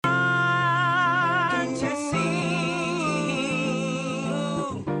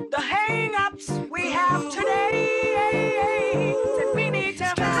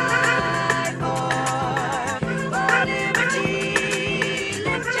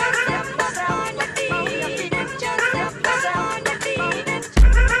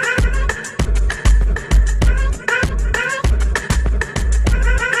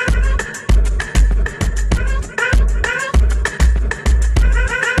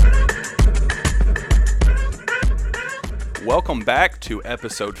welcome back to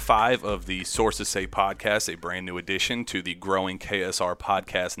episode 5 of the Sources Say podcast, a brand new addition to the growing KSR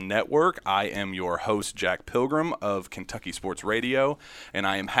podcast network. I am your host, Jack Pilgrim of Kentucky Sports Radio, and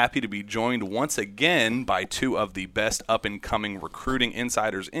I am happy to be joined once again by two of the best up-and-coming recruiting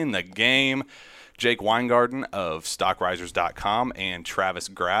insiders in the game, Jake Weingarten of StockRisers.com and Travis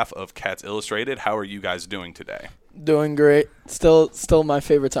Graff of Cats Illustrated. How are you guys doing today? Doing great. Still my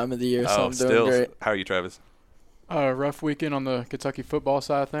favorite time of the year, so I'm doing great. How are you, Travis? Rough weekend on the Kentucky football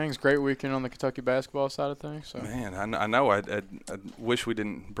side of things. Great weekend on the Kentucky basketball side of things. So. Man, I know. I wish we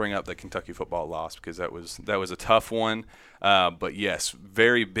didn't bring up the Kentucky football loss because that was a tough one. But yes,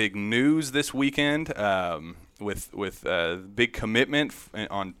 very big news this weekend with big commitment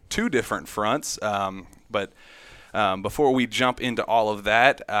on two different fronts. But before we jump into all of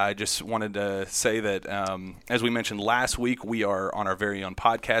that, I just wanted to say that, as we mentioned last week, we are on our very own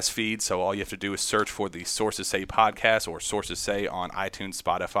podcast feed, so all you have to do is search for the Sources Say podcast or Sources Say on iTunes,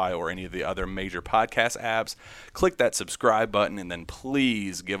 Spotify, or any of the other major podcast apps. Click that subscribe button, and then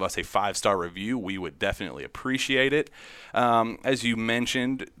please give us a 5-star review. We would definitely appreciate it. As you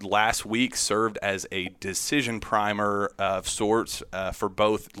mentioned, last week served as a decision primer of sorts for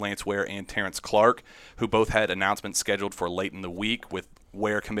both Lance Ware and Terrence Clark, who both had announcements scheduled for late in the week, with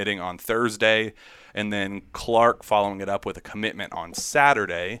Ware committing on Thursday and then Clark following it up with a commitment on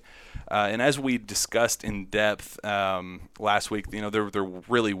Saturday. And as we discussed in depth last week, there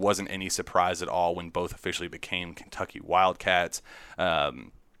really wasn't any surprise at all when both officially became Kentucky Wildcats.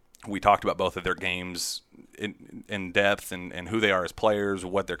 We talked about both of their games in depth and who they are as players,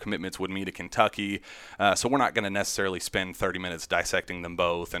 what their commitments would mean to Kentucky. So we're not going to necessarily spend 30 minutes dissecting them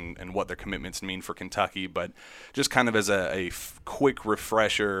both and what their commitments mean for Kentucky. But just kind of as a quick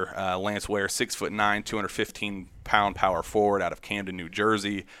refresher, Lance Ware, 6'9", 215-pound power forward out of Camden, New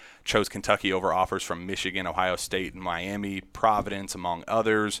Jersey, chose Kentucky over offers from Michigan, Ohio State, and Miami, Providence, among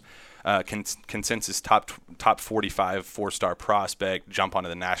others. Consensus top 45 4-star prospect, jump onto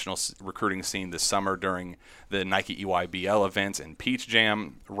the national recruiting scene this summer during the Nike EYBL events and Peach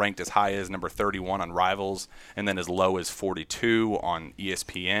Jam, ranked as high as number 31 on Rivals and then as low as 42 on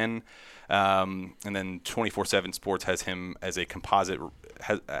ESPN. And then 24/7 Sports has him as a composite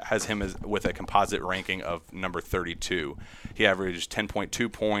with a composite ranking of number 32. He averaged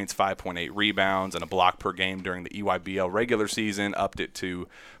 10.2 points, 5.8 rebounds, and a block per game during the EYBL regular season, upped it to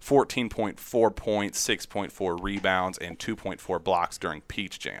 14.4 points, 6.4 rebounds, and 2.4 blocks during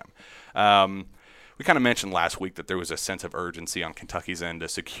Peach Jam. We kind of mentioned last week that there was a sense of urgency on Kentucky's end to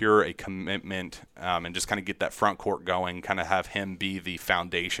secure a commitment and just kind of get that front court going, kind of have him be the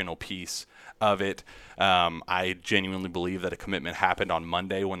foundational piece of it. I genuinely believe that a commitment happened on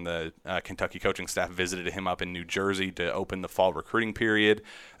Monday when the Kentucky coaching staff visited him up in New Jersey to open the fall recruiting period.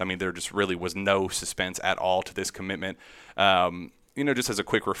 I mean, there just really was no suspense at all to this commitment. Just as a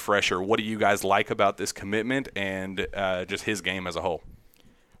quick refresher, what do you guys like about this commitment and just his game as a whole?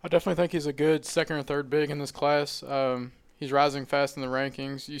 I definitely think he's a good second or third big in this class. He's rising fast in the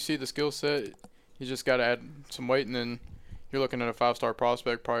rankings. You see the skill set. He's just got to add some weight, and then you're looking at a 5-star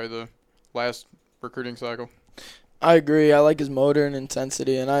prospect, probably the last recruiting cycle. I agree. I like his motor and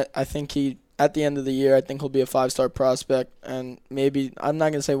intensity, and I think at the end of the year, I think he'll be a 5-star prospect, and maybe, I'm not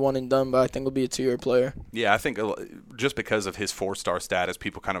going to say one and done, but I think he'll be a 2-year player. Yeah, I think just because of his 4-star status,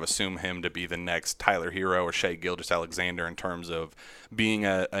 people kind of assume him to be the next Tyler Hero or Shai Gilgeous-Alexander in terms of being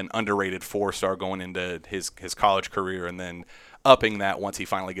an underrated 4-star going into his college career and then upping that once he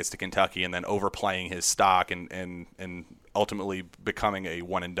finally gets to Kentucky and then overplaying his stock and ultimately becoming a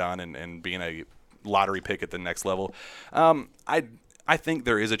one and done and being a lottery pick at the next level. I think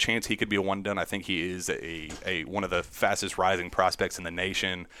there is a chance he could be a one-done. I think he is a one of the fastest rising prospects in the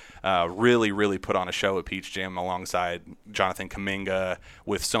nation. Really, really put on a show at Peach Jam alongside Jonathan Kuminga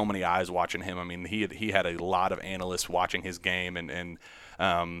with so many eyes watching him. I mean, he had a lot of analysts watching his game, and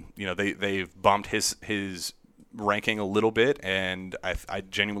they've bumped his ranking a little bit, and I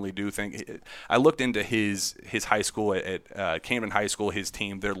genuinely do think I looked into his high school at Camden High School. His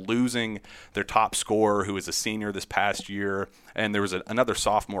team, they're losing their top scorer, who is a senior this past year, and there was another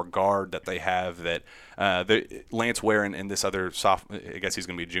sophomore guard that they have that Lance Ware and this other I guess he's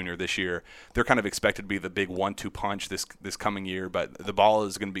going to be a junior this year. They're kind of expected to be the big 1-2 punch this coming year, but the ball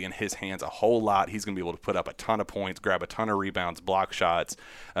is going to be in his hands a whole lot. He's going to be able to put up a ton of points, grab a ton of rebounds, block shots,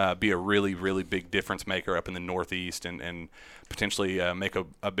 be a really, really big difference maker up in the Northeast, and potentially make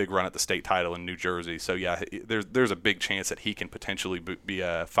a big run at the state title in New Jersey. So yeah, there's a big chance that he can potentially be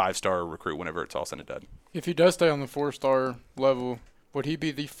a 5-star recruit whenever it's all said and done. If he does stay on the 4-star level, would he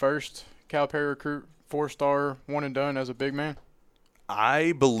be the first Calipari recruit 4-star one and done as a big man?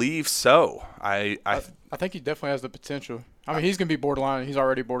 I believe so. I think he definitely has the potential. I mean, he's going to be borderline. He's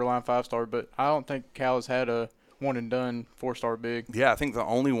already borderline 5-star, but I don't think Cal has had a one-and-done 4-star big. Yeah, I think the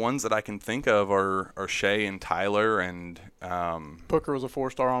only ones that I can think of are Shea and Tyler and Booker was a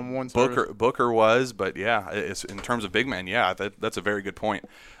 4-star on one service. Booker was, but yeah, it's in terms of big men, yeah, that's a very good point.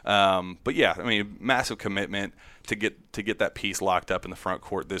 But yeah, I mean, massive commitment to get that piece locked up in the front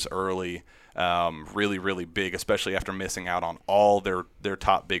court this early. Really, really big, especially after missing out on all their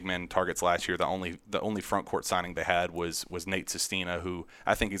top big men targets last year. The only front court signing they had was Nate Sestina, who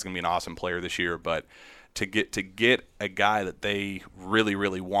I think he's going to be an awesome player this year, but to get a guy that they really,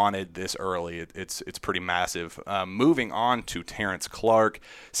 really wanted this early, it's pretty massive. Moving on to Terrence Clark,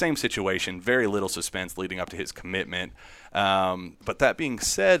 same situation, very little suspense leading up to his commitment. But that being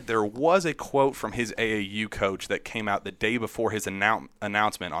said, there was a quote from his AAU coach that came out the day before his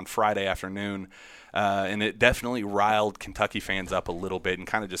announcement on Friday afternoon, and it definitely riled Kentucky fans up a little bit and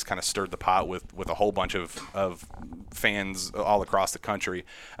kind of stirred the pot with a whole bunch of fans all across the country.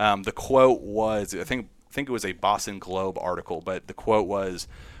 The quote was, I think it was a Boston Globe article, but the quote was,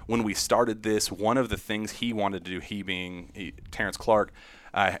 "When we started this, one of the things he wanted to do, he being Terrence Clark,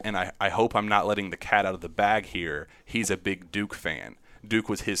 and I hope I'm not letting the cat out of the bag here, he's a big Duke fan. Duke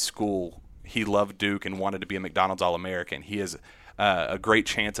was his school. He loved Duke and wanted to be a McDonald's All-American. He has a great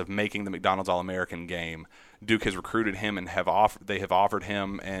chance of making the McDonald's All-American game. Duke has recruited him and they have offered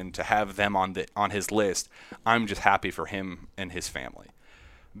him, and to have them on his list, I'm just happy for him and his family."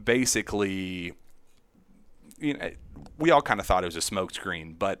 Basically, we all kind of thought it was a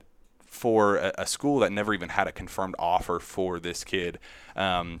smokescreen, but for a school that never even had a confirmed offer for this kid,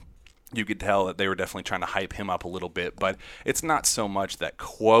 you could tell that they were definitely trying to hype him up a little bit. But it's not so much that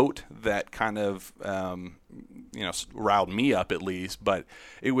quote that kind of riled me up, at least, but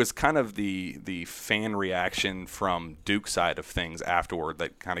it was kind of the fan reaction from Duke's side of things afterward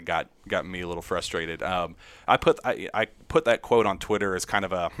that kind of got me a little frustrated. I put that quote on Twitter as kind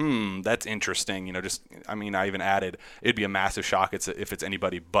of a that's interesting. I even added it'd be a massive shock if it's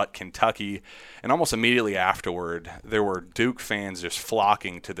anybody but Kentucky, and almost immediately afterward there were Duke fans just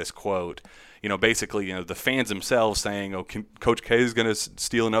flocking to this quote. Basically, the fans themselves saying, "Oh, Coach K is going to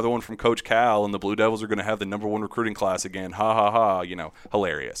steal another one from Coach Cal, and the Blue Devils are going to have the #1 recruiting class again." Ha ha ha!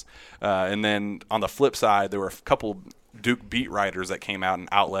 Hilarious. And then on the flip side, there were a couple Duke beat writers that came out in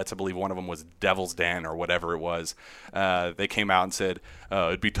outlets. I believe one of them was Devil's Den or whatever it was. They came out and said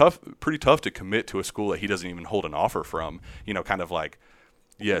it'd be pretty tough to commit to a school that he doesn't even hold an offer from. Kind of like,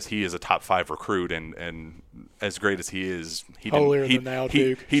 yes, he is a top 5 recruit, and as great as he is, he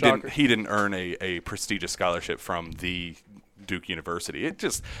didn't earn a prestigious scholarship from the Duke University. It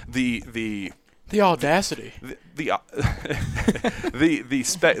just the audacity, the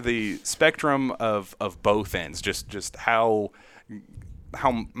spectrum of both ends, just how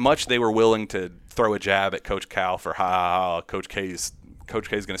much they were willing to throw a jab at Coach Cal for Coach K's going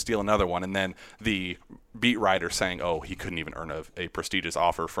to steal another one, and then the beat writer saying, "Oh, he couldn't even earn a prestigious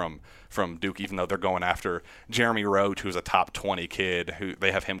offer from Duke," even though they're going after Jeremy Roach, who's a top 20 kid, who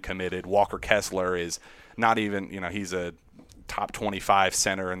they have him committed. Walker Kessler is not even, he's a top 25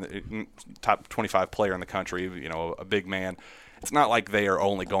 center and top 25 player in the country, a big man. It's not like they are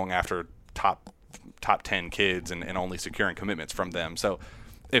only going after top 10 kids and only securing commitments from them. So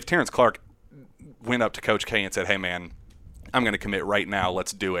if Terrence Clark went up to Coach K and said, "Hey man, I'm going to commit right now,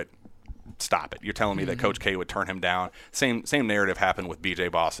 let's do it," stop it. You're telling me that Coach K would turn him down. Same narrative happened with BJ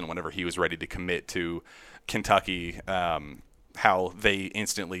Boston whenever he was ready to commit to Kentucky, how they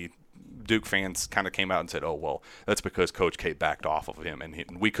instantly, Duke fans kind of came out and said, "Oh, well, that's because Coach K backed off of him, and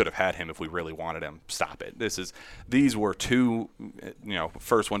we could have had him if we really wanted him." Stop it. These were two,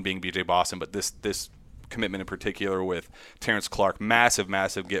 first one being BJ Boston, but this commitment in particular with Terrence Clark, massive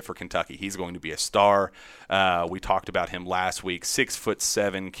get for Kentucky. He's going to be a star. We talked about him last week.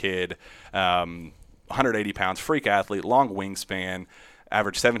 6'7" kid, 180 pounds, freak athlete, long wingspan,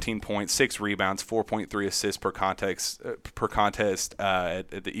 averaged 17 points, 6 rebounds, 4.3 assists per contest at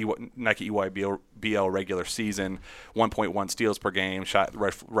the Nike EYBL regular season, 1.1 steals per game, shot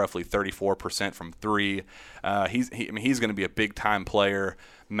roughly 34% from 3. He's going to be a big time player.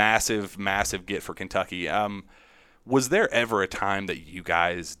 Massive get for Kentucky. Was there ever a time that you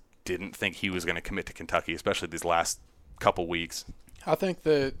guys didn't think he was going to commit to Kentucky, especially these last couple weeks? I think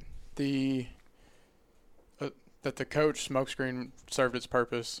that the coach smokescreen served its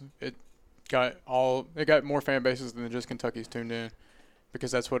purpose. It got more fan bases than just Kentucky's tuned in,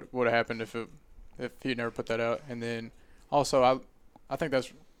 because that's what would have happened if he never put that out. And then also I think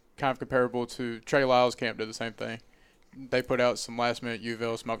that's kind of comparable to Trey Lyles' camp did the same thing. They put out some last-minute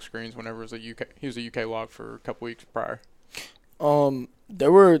UofL smoke screens whenever he was a UK lock for a couple weeks prior. There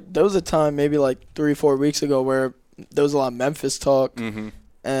was a time maybe like 3-4 weeks ago where there was a lot of Memphis talk. Mm-hmm.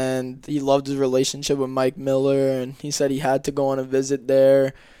 And he loved his relationship with Mike Miller, and he said he had to go on a visit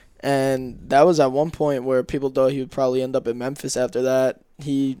there. And that was at one point where people thought he would probably end up in Memphis after that.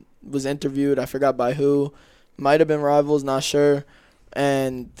 He was interviewed, I forgot by who. Might have been Rivals, not sure.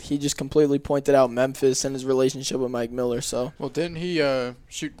 And he just completely pointed out Memphis and his relationship with Mike Miller. So, Well, didn't he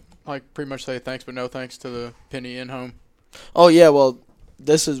pretty much say thanks but no thanks to the Penny in-home? oh yeah, well,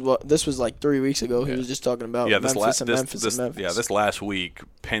 this was like 3 weeks ago. He was just talking about Memphis and Memphis. Yeah, this last week,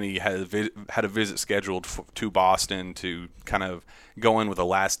 Penny had a visit scheduled to Boston to kind of go in with a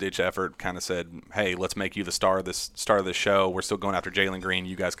last-ditch effort. Kind of said, "Hey, let's make you the star of this show. We're still going after Jalen Green.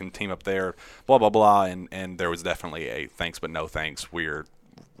 You guys can team up there." Blah blah blah. And there was definitely a thanks but no thanks.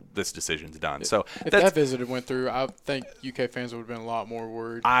 This decision's done. So if that visit had went through, I think UK fans would have been a lot more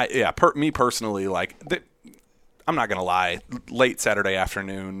worried. Me personally, I'm not gonna lie. Late Saturday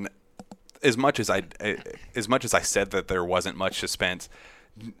afternoon, as much as I said that there wasn't much suspense,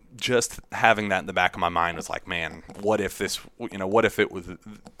 just having that in the back of my mind was like, man, what if it was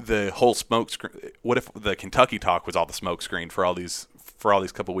the whole smoke screen? What if the Kentucky talk was all the smoke screen for all these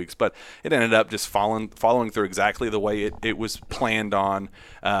couple weeks? But it ended up just following through exactly the way it was planned on.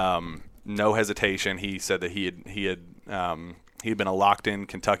 No hesitation. He said that he had been a locked in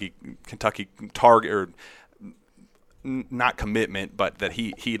Kentucky target, or not commitment, but that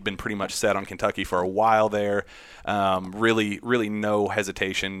he had been pretty much set on Kentucky for a while there. Really no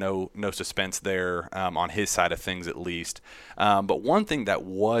hesitation, no suspense there on his side of things at least. But one thing that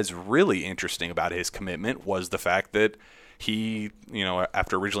was really interesting about his commitment was the fact that he,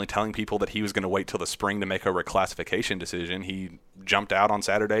 after originally telling people that he was going to wait till the spring to make a reclassification decision, he jumped out on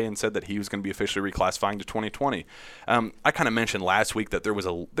Saturday and said that he was going to be officially reclassifying to 2020. I kind of mentioned last week that there was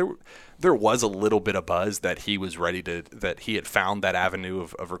a little bit of buzz that he was that he had found that avenue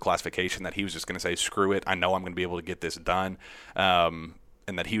of reclassification, that he was just going to say, screw it, I know I'm going to be able to get this done. And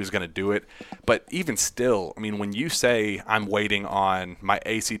that he was going to do it. But even still, I mean, when you say I'm waiting on my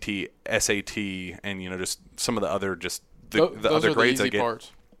ACT, SAT, and just some of the other the other grades I get.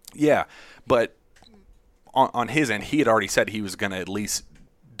 Parts. Yeah, but on his end, he had already said he was going to at least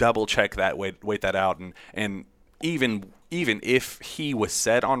double check that, wait that out, and even if he was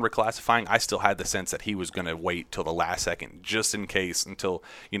set on reclassifying, I still had the sense that he was going to wait till the last second, just in case, until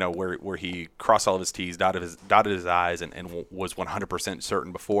where he crossed all of his T's, dotted his I's, and was 100%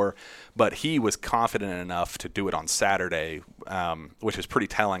 certain before. But he was confident enough to do it on Saturday, which is pretty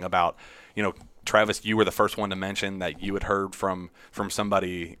telling about Travis, you were the first one to mention that you had heard from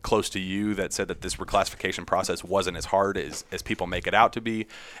somebody close to you that said that this reclassification process wasn't as hard as people make it out to be,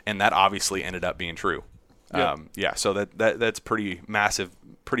 and that obviously ended up being true. Yep. So that's pretty massive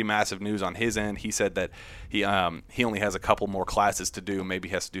news on his end. He said that he only has a couple more classes to do. Maybe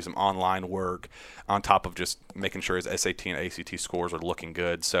he has to do some online work on top of just making sure his SAT and ACT scores are looking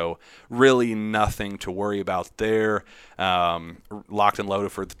good. So really nothing to worry about there. Locked and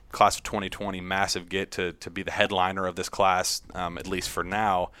loaded for the class of 2020. Massive get to be the headliner of this class, at least for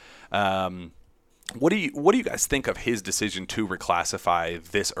now. What do you guys think of his decision to reclassify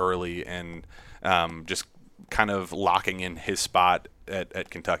this early and just kind of locking in his spot at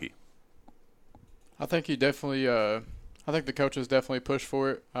Kentucky? I think he definitely. I think the coaches definitely pushed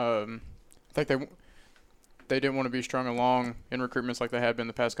for it. I think they didn't want to be strung along in recruitments like they had been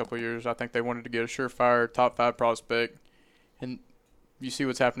the past couple of years. I think they wanted to get a surefire top 5 prospect, and you see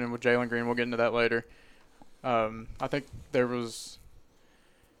what's happening with Jalen Green. We'll get into that later. I think there was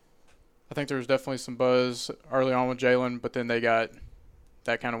definitely some buzz early on with Jalen, but then they got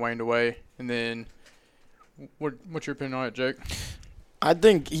that kind of waned away. And then, what's your opinion on it, Jake? I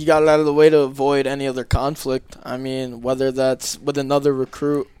think he got it out of the way to avoid any other conflict. I mean, whether that's with another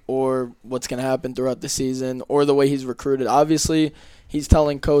recruit or what's going to happen throughout the season or the way he's recruited. Obviously, he's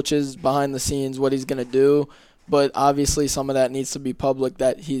telling coaches behind the scenes what he's going to do, but obviously some of that needs to be public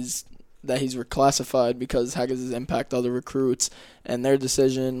that he's reclassified, because how does this impact other recruits and their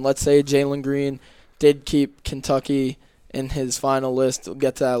decision? Let's say Jalen Green did keep Kentucky in his final list. We'll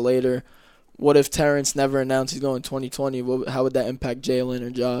get to that later. What if Terrence never announced he's going 2020? How would that impact Jalen or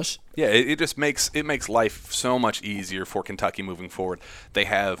Josh? Yeah, it just makes life so much easier for Kentucky moving forward. They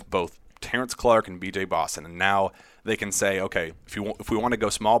have both Terrence Clark and B.J. Boston, and now they can say, okay, if we want to go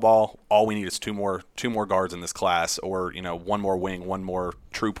small ball, all we need is two more guards in this class, or one more wing, one more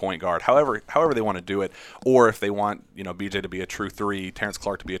true point guard. However they want to do it, or if they want B.J. to be a true 3, Terrence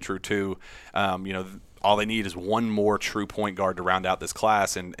Clark to be a true 2, all they need is one more true point guard to round out this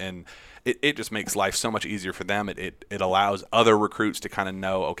class, and it just makes life so much easier for them. It allows other recruits to kind of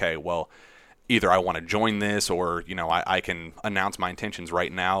know, okay, well, either I want to join this, or I can announce my intentions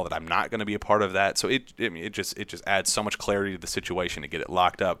right now that I'm not going to be a part of that. So it just adds so much clarity to the situation to get it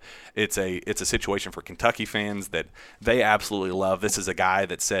locked up. It's a situation for Kentucky fans that they absolutely love. This is a guy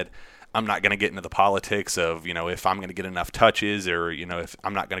that said, I'm not going to get into the politics of, if I'm going to get enough touches, or, if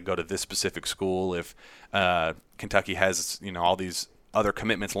I'm not going to go to this specific school, if Kentucky has, all these other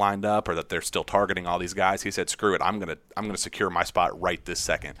commitments lined up, or that they're still targeting all these guys. He said, screw it, I'm going to secure my spot right this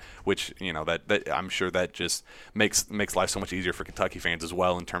second, which, that I'm sure that just makes life so much easier for Kentucky fans as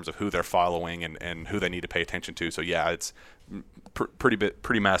well, in terms of who they're following and who they need to pay attention to. So yeah, it's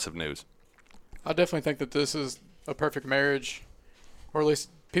pretty massive news. I definitely think that this is a perfect marriage, or at least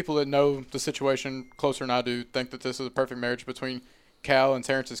people that know the situation closer than I do think that this is a perfect marriage between Cal and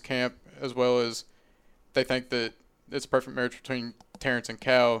Terrence's camp, as well as they think that it's a perfect marriage between Terrence and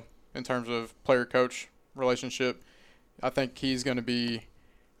Cal in terms of player-coach relationship. I think he's going to be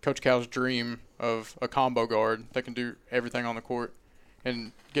Coach Cal's dream of a combo guard that can do everything on the court,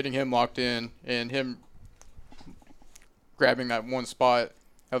 and getting him locked in and him grabbing that one spot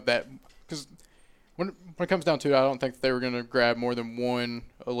of that, because when it comes down to it, I don't think they were going to grab more than one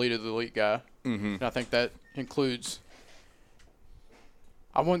elite guy. Mm-hmm. And I think that includes,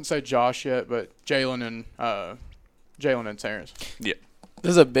 I wouldn't say Josh yet, but Jalen and Terrence. Yeah.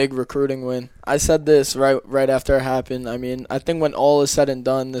 This is a big recruiting win. I said this right after it happened. I mean, I think when all is said and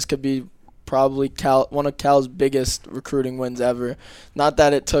done, this could be probably one of Cal's biggest recruiting wins ever. Not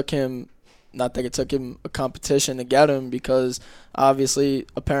that it took him a competition to get him, because obviously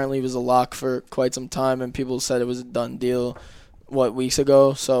apparently he was a lock for quite some time, and people said it was a done deal weeks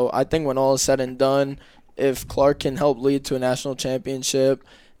ago. So I think when all is said and done, if Clark can help lead to a national championship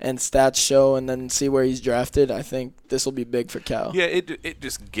and stats show, and then see where he's drafted, I think this will be big for Cal. Yeah, it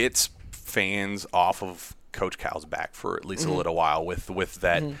just gets fans off of Coach Cal's back for at least a little while with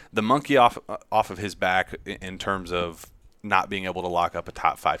that the monkey off of his back in terms of not being able to lock up a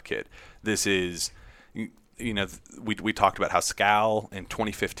top 5 kid. This is, we talked about how Scal in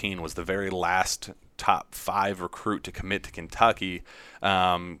 2015 was the very last top 5 recruit to commit to Kentucky.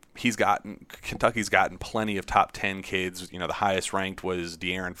 Kentucky's gotten plenty of top 10 kids. The highest ranked was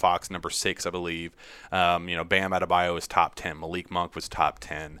De'Aaron Fox, number 6, I believe. Bam Adebayo was top 10. Malik Monk was top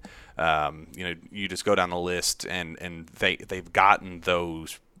 10. You just go down the list, and they've gotten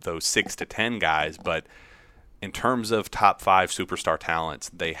those 6 to 10 guys, but in terms of top 5 superstar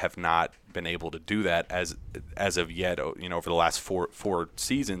talents, they have not been able to do that as of yet, over the last four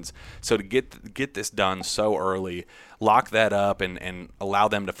seasons. So to get this done so early, lock that up, and allow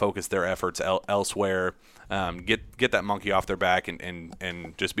them to focus their efforts elsewhere, get that monkey off their back,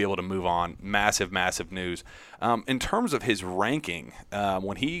 and just be able to move on. Massive news. In terms of his ranking,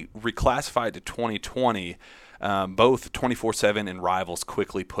 when he reclassified to 2020, both 24/7 and Rivals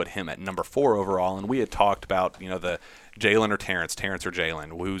quickly put him at number 4 overall, and we had talked about the Jalen or Terrence or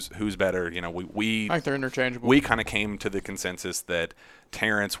Jalen, who's better. We I think they're interchangeable. We kind of came to the consensus that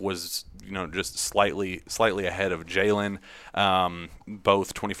Terrence was just slightly ahead of Jalen.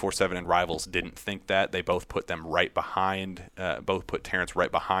 Both 24/7 and Rivals didn't think that. They both put them right behind. Both put Terrence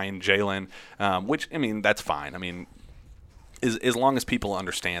right behind Jalen, which that's fine. As long as people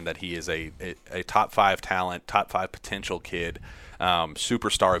understand that he is a top 5 talent, top 5 potential kid,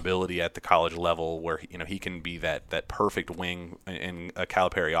 superstar ability at the college level, where he can be that perfect wing in a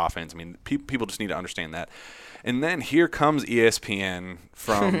Calipari offense. People just need to understand that. And then here comes ESPN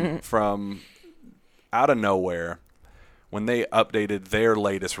from out of nowhere. When they updated their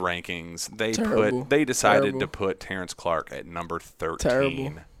latest rankings, they decided to put Terrence Clark at number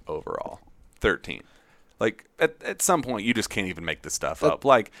 13 overall. 13. Like, at some point, you just can't even make this stuff up.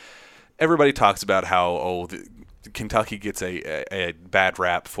 Like, everybody talks about how, Kentucky gets a bad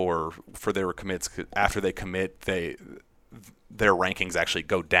rap for their commits. After they commit, their rankings actually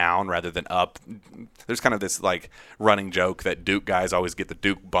go down rather than up. There's kind of this running joke that Duke guys always get the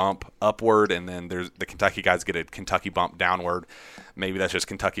Duke bump upward, and then there's the Kentucky guys get a Kentucky bump downward. Maybe that's just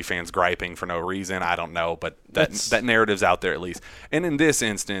Kentucky fans griping for no reason. I don't know, but that narrative's out there at least. And in this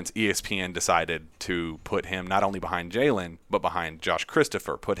instance, ESPN decided to put him not only behind Jalen, but behind Josh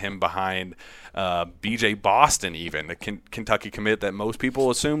Christopher, put him behind B.J. Boston, even the Kentucky commit that most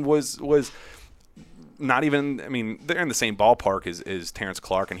people assumed was not even, they're in the same ballpark as Terrence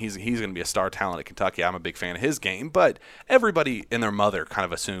Clark, and he's going to be a star talent at Kentucky. I'm a big fan of his game, but everybody and their mother kind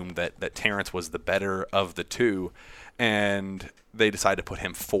of assumed that Terrence was the better of the two, and they decided to put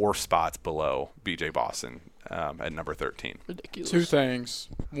him 4 spots below B.J. Boston at number 13. Ridiculous. 2 things.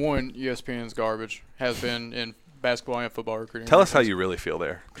 One, ESPN's garbage has been in basketball and football recruiting. Tell us how you really feel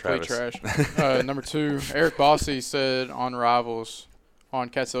there, Travis. Complete trash. Number 2, Eric Bossy said on Rivals, on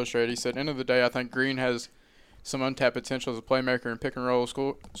Cats Illustrated. He said, end of the day, I think Green has some untapped potential as a playmaker and pick and roll,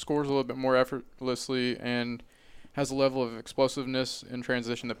 scores a little bit more effortlessly, and has a level of explosiveness in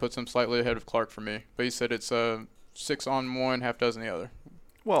transition that puts him slightly ahead of Clark for me. But he said it's 6 on one, half dozen the other.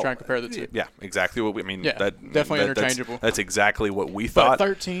 Well, try and compare the two. Yeah, exactly what we mean. Yeah, definitely interchangeable. That's exactly what we thought. But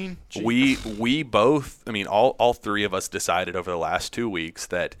 13. We both, I mean, all three of us decided over the last 2 weeks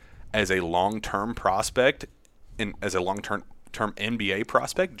that as a long-term prospect and as a long-term NBA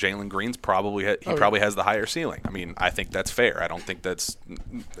prospect, Jalen Green's probably has the higher ceiling. I mean, I think that's fair. I don't think that's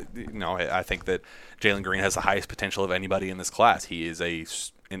I think that Jalen Green has the highest potential of anybody in this class. He is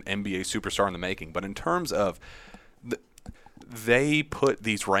an NBA superstar in the making. But in terms of they put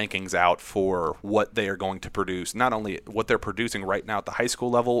these rankings out for what they are going to produce, not only what they're producing right now at the high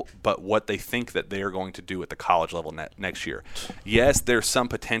school level, but what they think that they are going to do at the college level next year. Yes, there's some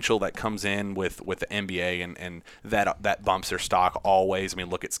potential that comes in with the NBA, and that bumps their stock always. I mean,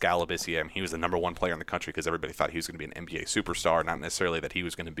 look at Scalabisi. I mean, he was the number one player in the country because everybody thought he was going to be an NBA superstar, not necessarily that he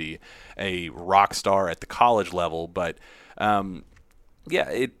was going to be a rock star at the college level. But,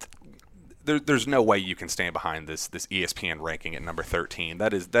 There's no way you can stand behind this ESPN ranking at number 13.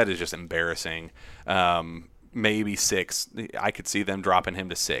 That is just embarrassing. Maybe 6. I could see them dropping him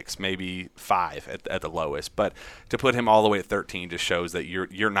to 6, maybe 5 at the lowest. But to put him all the way at 13 just shows that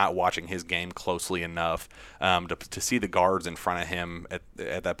you're not watching his game closely enough to see the guards in front of him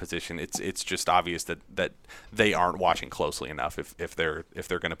at that position. It's just obvious that they aren't watching closely enough if they're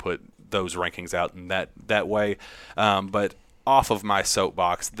going to put those rankings out in that way. But off of my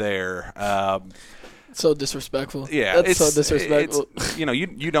soapbox there. So disrespectful. Yeah, that's so disrespectful.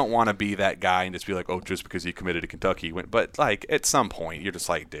 You don't want to be that guy and just be like, oh, just because he committed to Kentucky, he went. But like at some point, you're just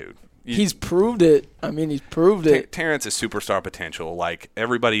like, dude. He's proved it. I mean, he's proved it. Terrence is superstar potential. Like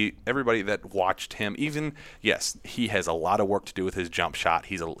everybody that watched him, even yes, he has a lot of work to do with his jump shot.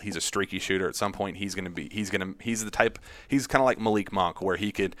 He's a streaky shooter. At some point, he's the type. He's kind of like Malik Monk, where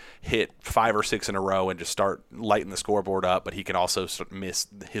he could hit 5 or 6 in a row and just start lighting the scoreboard up. But he can also miss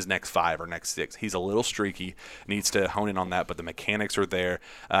his next 5 or next 6. He's a little streaky. Needs to hone in on that. But the mechanics are there.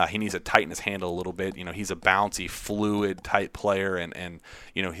 He needs to tighten his handle a little bit. He's a bouncy, fluid type player, and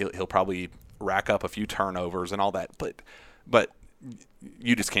he'll probably rack up a few turnovers and all that, but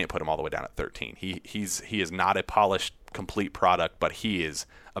you just can't put him all the way down at 13. He is not a polished, complete product, but he is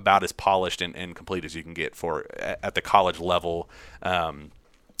about as polished and complete as you can get at the college level,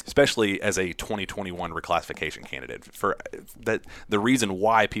 especially as a 2021 reclassification candidate. For that, the reason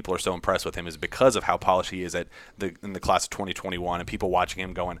why people are so impressed with him is because of how polished he is in the class of 2021, and people watching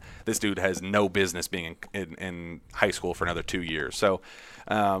him going, this dude has no business being in high school for another 2 years. So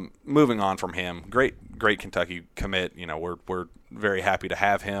moving on from him, great Kentucky commit. We're very happy to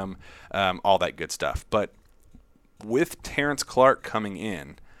have him, all that good stuff. But with Terrence Clark coming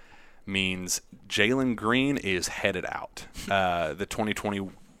in means Jalen Green is headed out. The 2020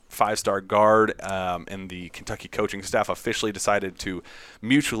 5-star guard and the Kentucky coaching staff officially decided to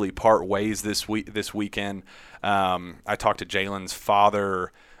mutually part ways this weekend. I talked to Jalen's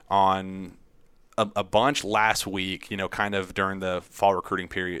father on a bunch last week, kind of during the fall recruiting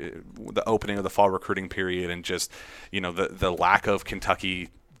period, the opening of the fall recruiting period, and just, the lack of Kentucky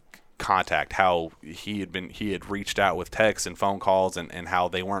contact, how he had reached out with texts and phone calls, and how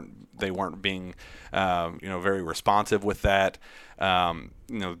they weren't being very responsive with that.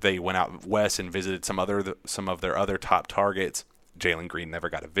 They went out west and visited some of their other top targets. Jalen Green never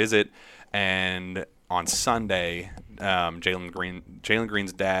got a visit, and on Sunday, Jalen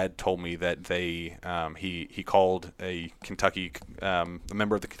Green's dad told me that he called a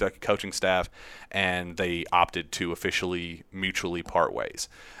member of the Kentucky coaching staff, and they opted to officially mutually part ways.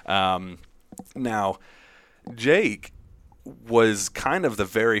 Now, Jake was kind of the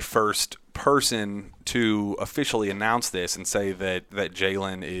very first person to officially announce this and say that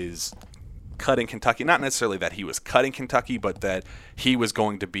Jalen is cutting Kentucky. Not necessarily that he was cutting Kentucky, but that he was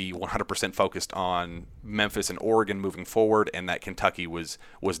going to be 100% focused on Memphis and Oregon moving forward, and that Kentucky was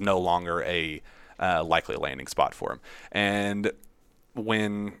no longer a likely landing spot for him. And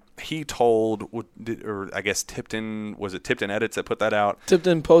when he told, or I guess Tipton Edits that put that out?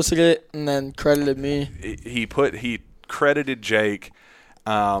 Tipton posted it and then credited me. He credited Jake,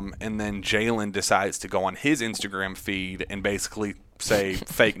 and then Jalen decides to go on his Instagram feed and basically say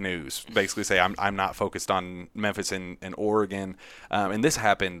fake news. Basically say I'm not focused on Memphis and Oregon. And this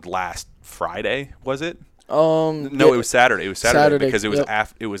happened last Friday, was it? No, it was Saturday. It was Saturday because it was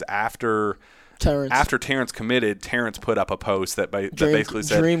it was after Terrence. After Terrence committed, Terrence put up a post that basically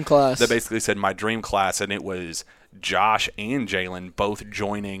said dream class. That basically said my dream class, and it was Josh and Jalen both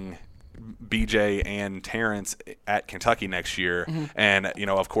joining BJ and Terrence at Kentucky next year. And,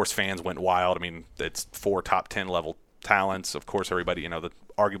 of course, fans went wild. I mean, it's 4 top 10 level talents. Of course, everybody,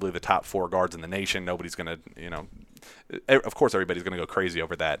 arguably the top 4 guards in the nation. Nobody's going to, of course, everybody's going to go crazy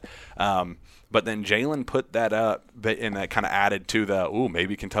over that. But then Jalen put that up, and that kind of added to the,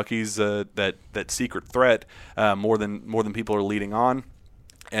 maybe Kentucky's that secret threat more than people are leading on.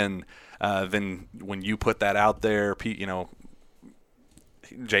 And then when you put that out there, Jalen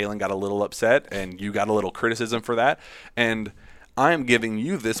got a little upset, and you got a little criticism for that. And I am giving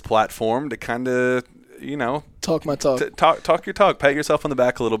you this platform to kind of, talk my talk. Talk your talk. Pat yourself on the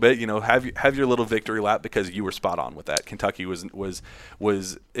back a little bit. Have your little victory lap, because you were spot on with that. Kentucky was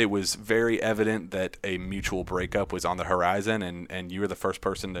very evident that a mutual breakup was on the horizon, and you were the first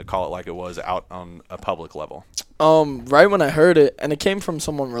person to call it like it was out on a public level. Right when I heard it, and it came from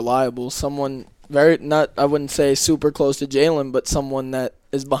someone reliable, someone I wouldn't say super close to Jalen, but someone that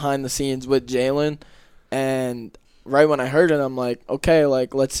is behind the scenes with Jalen. And right when I heard it, I'm like, okay,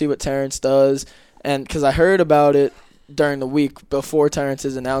 let's see what Terrence does. And because I heard about it during the week before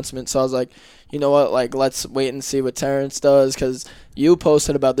Terrence's announcement, so I was like, you know what, let's wait and see what Terrence does, because you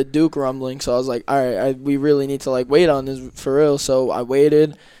posted about the Duke rumbling, so I was like, all right, we really need to wait on this for real. So I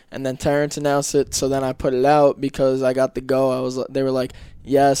waited, and then Terrence announced it, so then I put it out because I got the go. They were like,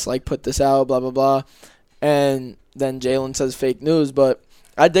 yes, put this out, blah, blah, blah. And then Jalen says fake news, but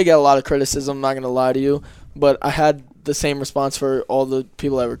I did get a lot of criticism, I'm not going to lie to you, but I had the same response for all the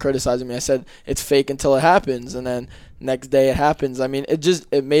people that were criticizing me. I said it's fake until it happens, and then next day it happens. I mean,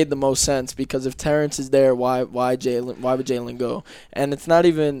 it made the most sense, because if Terrence is there, why would Jalen go? And it's not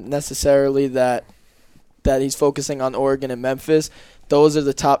even necessarily that he's focusing on Oregon and Memphis. Those are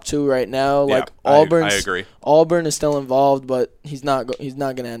the top 2 right now. Yeah, Auburn. I agree. Auburn is still involved, but he's not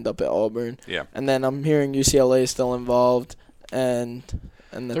going to end up at Auburn. Yeah. And then I'm hearing UCLA is still involved, and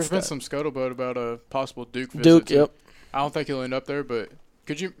there's been some scuttlebutt about a possible Duke visit. Duke, yep. I don't think he'll end up there, but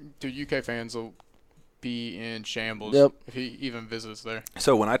UK fans will be in shambles if he even visits there.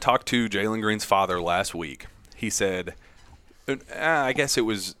 So when I talked to Jalen Green's father last week, he said, I guess it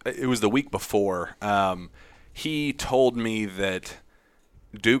was the week before, he told me that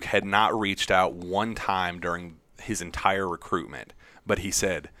Duke had not reached out one time during his entire recruitment, but he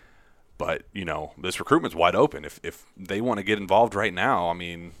said, but, this recruitment's wide open. If they want to get involved right now, I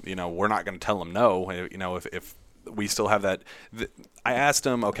mean, we're not going to tell them no. If we still have that. I asked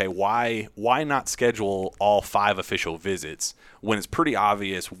him, okay, why not schedule all 5 official visits when it's pretty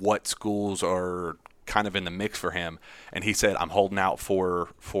obvious what schools are kind of in the mix for him? And he said, I'm holding out for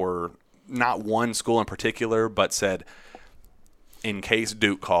not one school in particular, but said, in case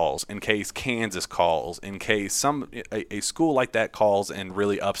Duke calls, in case Kansas calls, in case a school like that calls and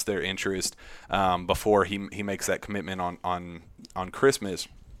really ups their interest before he makes that commitment on Christmas.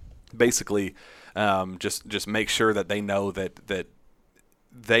 Basically, just make sure that they know that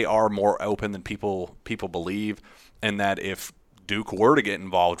they are more open than people believe, and that if Duke were to get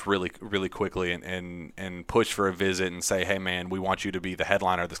involved really, really quickly and push for a visit and say, hey man, we want you to be the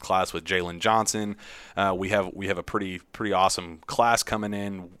headliner of this class with Jalen Johnson. We have a pretty awesome class coming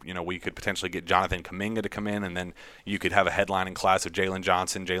in. We could potentially get Jonathan Kuminga to come in, and then you could have a headlining class of Jalen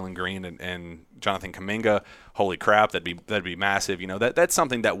Johnson, Jalen Green, and Jonathan Kuminga. Holy crap, that'd be massive. That's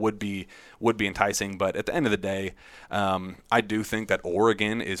something that would be enticing. But at the end of the day, I do think that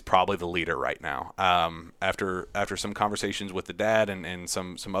Oregon is probably the leader right now. After some conversations with the dad and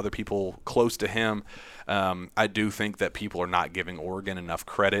some other people close to him, I do think that people are not giving Oregon enough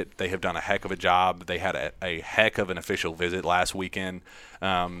credit. They have done a heck of a job. They had a heck of an official visit last weekend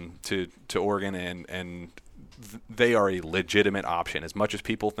to Oregon, and they are a legitimate option. As much as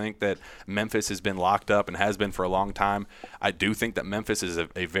people think that Memphis has been locked up and has been for a long time, I do think that Memphis is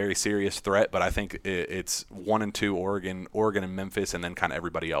a very serious threat, but I think it's 1 and 2 Oregon and Memphis, and then kind of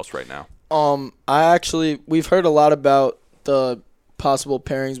everybody else right now. We've heard a lot about the possible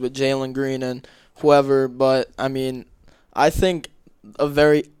pairings with Jalen Green and whoever, but I mean, I think a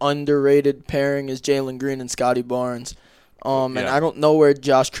very underrated pairing is Jalen Green and Scotty Barnes. And I don't know where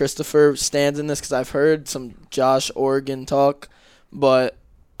Josh Christopher stands in this, because I've heard some Josh Oregon talk, but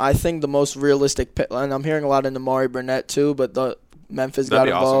I think the most realistic and I'm hearing a lot of Namari Burnett too, but the Memphis got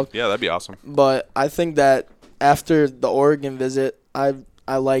involved. Awesome. Yeah, that'd be awesome. But I think that after the Oregon visit, I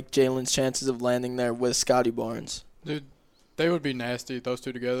like Jalen's chances of landing there with Scotty Barnes. Dude, they would be nasty, those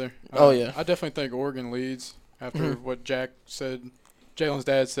two together. Yeah. I definitely think Oregon leads after what Jack said, Jalen's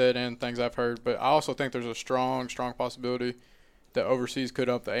dad said, and things I've heard. But I also think there's a strong possibility that overseas could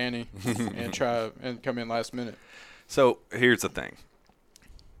up the ante and try and come in last minute. So here's the thing.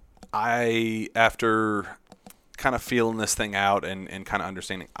 After kind of feeling this thing out and kind of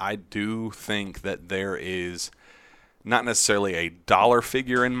understanding, I do think that there is not necessarily a dollar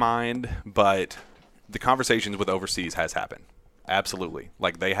figure in mind, but the conversations with overseas has happened. Absolutely.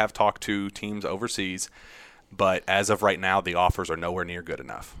 Like, they have talked to teams overseas, but as of right now, the offers are nowhere near good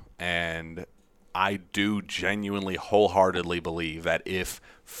enough. And I do genuinely, wholeheartedly believe that if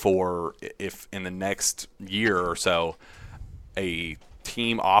in the next year or so, a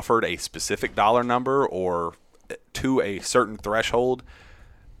team offered a specific dollar number or to a certain threshold,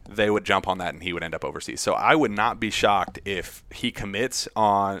 they would jump on that and he would end up overseas. So I would not be shocked if he commits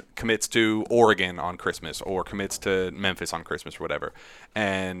to Oregon on Christmas or commits to Memphis on Christmas or whatever,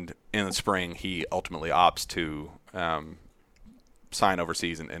 and in the spring he ultimately opts to sign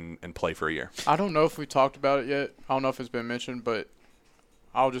overseas and play for a year. I don't know if we talked about it yet. I don't know if it's been mentioned, but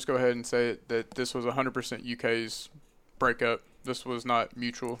I'll just go ahead and say it, that this was 100% UK's breakup. This was not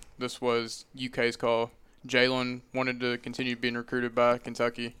mutual. This was UK's call. Jalen wanted to continue being recruited by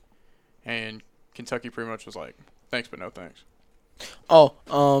Kentucky, and Kentucky pretty much was like, thanks, but no thanks.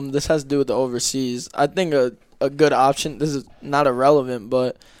 This has to do with the overseas. I think a good option, this is not irrelevant,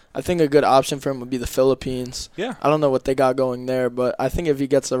 but I think a good option for him would be the Philippines. Yeah. I don't know what they got going there, but I think if he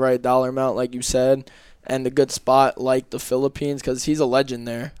gets the right dollar amount, like you said, and a good spot like the Philippines, because he's a legend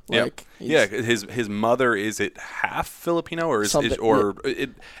there. Like, yeah. His mother, is it half Filipino or a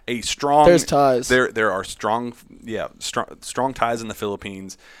strong? There's ties. There are strong ties in the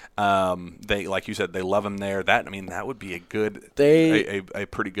Philippines. They, like you said, they love him there. That would be a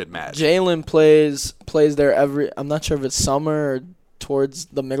pretty good match. Jalen plays there I'm not sure if it's summer or towards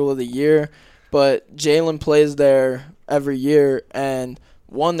the middle of the year, but Jalen plays there every year, and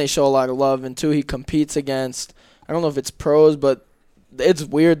one, they show a lot of love, and two, he competes against, I don't know if it's pros, but it's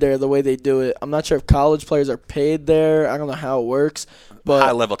weird there the way they do it. I'm not sure if college players are paid there. I don't know how it works. But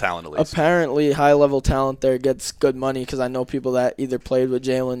high-level talent, at least. Apparently, high-level talent there gets good money, because I know people that either played with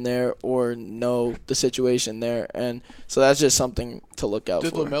Jalen there or know the situation there. And so that's just something to look out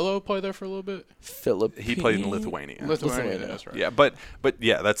for. Did LaMelo play there for a little bit? He played in Lithuania. Lithuania, that's right. Yeah, but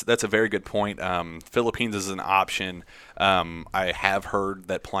yeah, that's a very good point. Philippines is an option. I have heard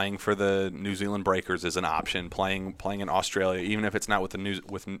that playing for the New Zealand Breakers is an option. Playing in Australia, even if it's not with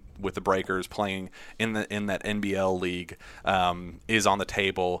the Breakers, playing in that NBL league is on the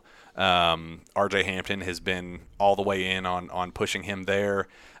table. RJ Hampton has been all the way in on pushing him there.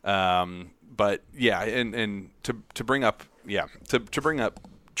 But yeah, and to bring up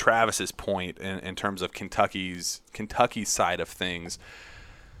Travis's point in terms of Kentucky's side of things,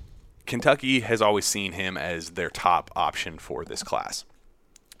 Kentucky has always seen him as their top option for this class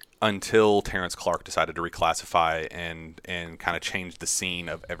until Terrence Clark decided to reclassify and kind of change the scene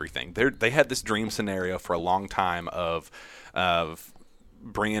of everything. They had this dream scenario for a long time of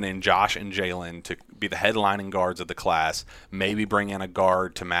bringing in Josh and Jalen to be the headlining guards of the class, maybe bring in a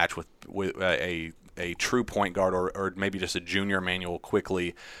guard to match with a true point guard or maybe just a junior Emmanuel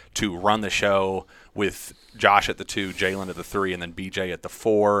Quickly to run the show with Josh at the 2, Jalen at the 3, and then BJ at the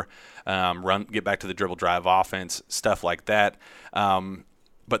 4, get back to the dribble drive offense, stuff like that.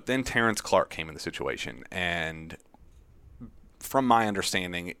 But then Terrence Clark came in the situation, and from my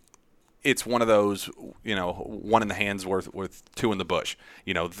understanding, it's one of those, one in the hand's worth two in the bush.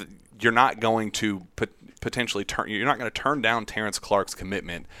 You're not going to potentially turn down Terrence Clark's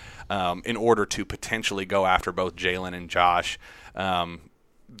commitment in order to potentially go after both Jalen and Josh.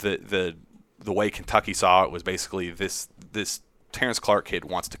 The way Kentucky saw it was basically this Terrence Clark kid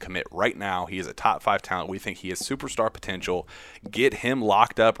wants to commit right now. He is a top 5 talent. We think he has superstar potential. Get him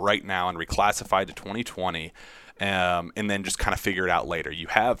locked up right now and reclassified to 2020. And then just kind of figure it out later. You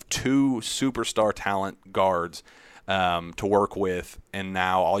have 2 superstar talent guards to work with, and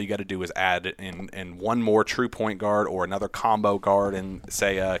now all you got to do is add in one more true point guard or another combo guard, and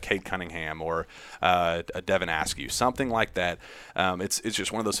say Cade Cunningham or a Devin Askew, something like that. It's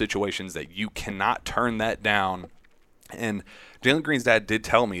just one of those situations that you cannot turn that down. And Jalen Green's dad did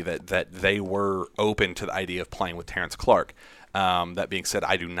tell me that they were open to the idea of playing with Terrence Clark. That being said,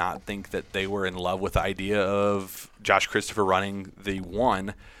 I do not think that they were in love with the idea of Josh Christopher running the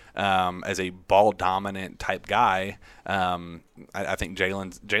 1 as a ball-dominant type guy. I think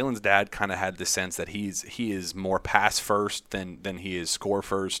Jalen's dad kind of had the sense that he is more pass first than he is score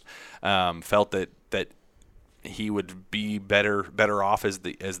first. Felt that he would be better off as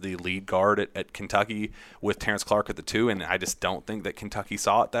the lead guard at Kentucky with Terrence Clark at the 2, and I just don't think that Kentucky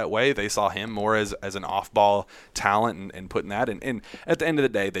saw it that way. They saw him more as an off-ball talent and putting that. And at the end of the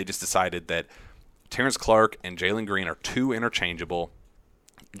day, they just decided that Terrence Clark and Jalen Green are too interchangeable.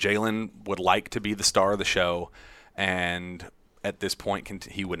 Jalen would like to be the star of the show, and at this point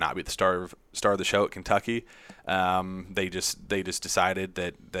he would not be the star of the show at Kentucky. They just decided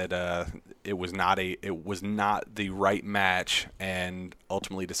that it was not the right match, and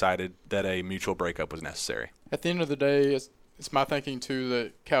ultimately decided that a mutual breakup was necessary. At the end of the day, it's my thinking too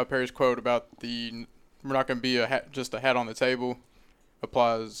that Calipari's quote about we're not going to be just a hat on the table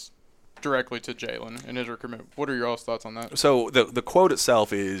applies directly to Jalen and his recruitment. What are your all's thoughts on that? So the quote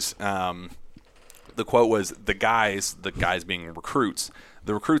itself is the quote was the guys being recruits.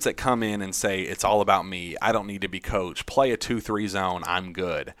 The recruits that come in and say, it's all about me, I don't need to be coached, play a 2-3 zone, I'm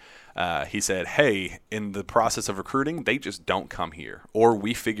good. He said, hey, in the process of recruiting, they just don't come here. Or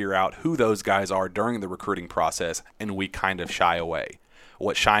we figure out who those guys are during the recruiting process, and we kind of shy away.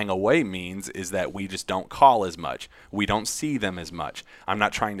 What shying away means is that we just don't call as much. We don't see them as much. I'm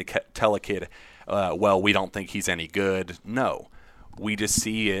not trying to tell a kid, well, we don't think he's any good. No. We just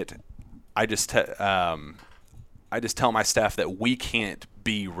see it. I just tell my staff that we can't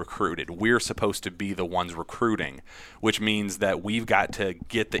be recruited. We're supposed to be the ones recruiting, which means that we've got to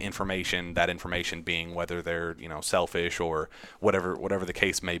get the information, that information being whether they're, selfish or whatever the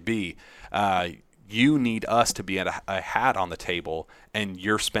case may be. You need us to be at a hat on the table, and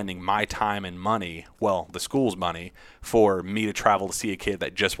you're spending my time and money, well, the school's money, for me to travel to see a kid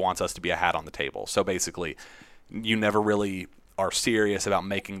that just wants us to be a hat on the table. So basically, you never really are serious about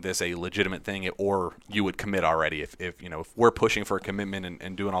making this a legitimate thing, or you would commit already. If we're pushing for a commitment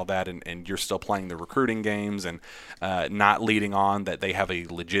and doing all that, and you're still playing the recruiting games and not leading on that they have a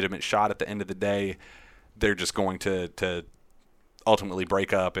legitimate shot at the end of the day, they're just going to ultimately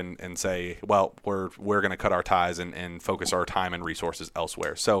break up and say, well, we're going to cut our ties and focus our time and resources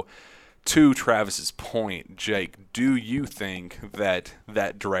elsewhere. So to Travis's point, Jake, do you think that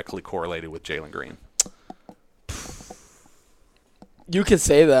directly correlated with Jalen Green? You could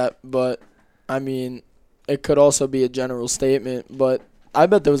say that, but, I mean, it could also be a general statement. But I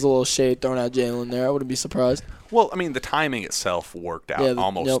bet there was a little shade thrown at Jalen there. I wouldn't be surprised. Well, I mean, the timing itself worked out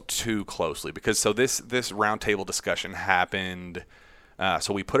almost too closely because this roundtable discussion happened.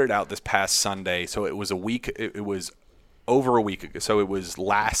 So we put it out this past Sunday. So it was a week. It was over a week ago. So it was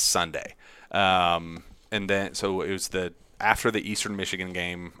last Sunday, and then so it was after the Eastern Michigan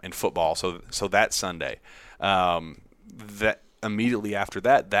game in football. So that Sunday, that immediately after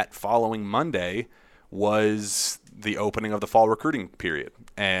that following Monday was the opening of the fall recruiting period.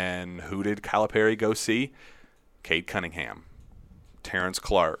 And who did Calipari go see? Cade Cunningham, Terrence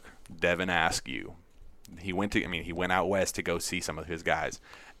Clark, Devin Askew. He went out west to go see some of his guys,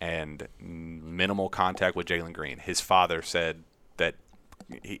 and minimal contact with Jalen Green. His father said that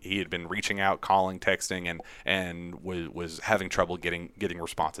he had been reaching out, calling, texting, and was having trouble getting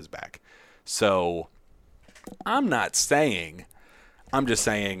responses back. So I'm just saying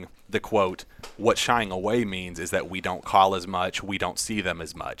the quote, what shying away means is that we don't call as much, we don't see them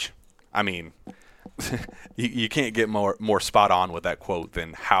as much. I mean, you can't get more spot on with that quote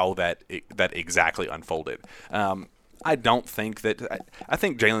than how that exactly unfolded. I don't think that – I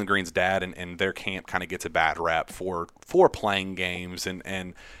think Jalen Green's dad and their camp kind of gets a bad rap for playing games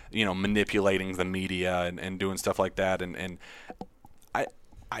and manipulating the media and doing stuff like that. And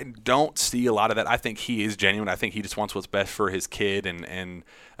I don't see a lot of that. I think he is genuine. I think he just wants what's best for his kid, and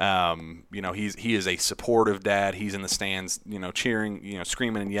he is a supportive dad. He's in the stands, cheering,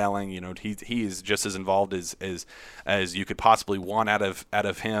 screaming and yelling. He is just as involved as you could possibly want out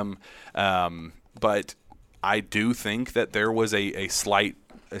of him. But I do think that there was a slight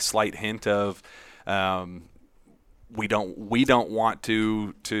hint of we don't want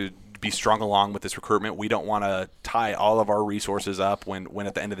to be strung along with this recruitment. We don't want to tie all of our resources up when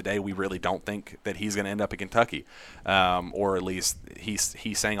at the end of the day we really don't think that he's going to end up in Kentucky, or at least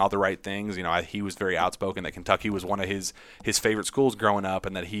he's saying all the right things. He was very outspoken that Kentucky was one of his favorite schools growing up,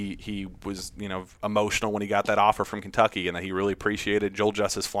 and that he was emotional when he got that offer from Kentucky, and that he really appreciated Joel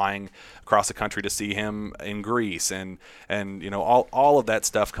Justice flying across the country to see him in Greece, and all of that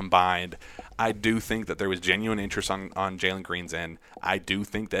stuff combined. I do think that there was genuine interest on Jalen Green's end. I do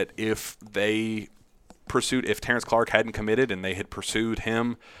think that if Terrence Clark hadn't committed and they had pursued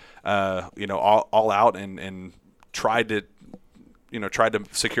him, all out and tried to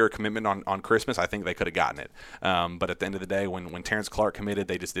secure a commitment on Christmas, I think they could have gotten it. But at the end of the day, when Terrence Clark committed,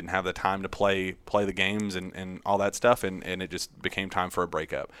 they just didn't have the time to play the games and all that stuff, and it just became time for a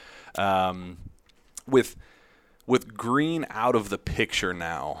breakup. With Green out of the picture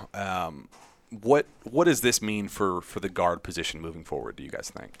now, what does this mean for the guard position moving forward, do you guys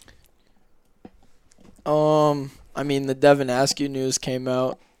think? I mean, the Devin Askew news came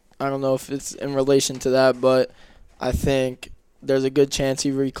out. I don't know if it's in relation to that, but I think there's a good chance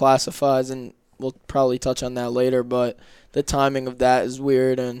he reclassifies and we'll probably touch on that later, but the timing of that is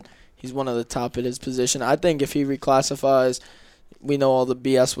weird, and he's one of the top at his position. I think if he reclassifies, we know all the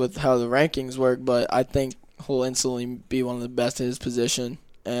BS with how the rankings work, but I think he'll instantly be one of the best at his position.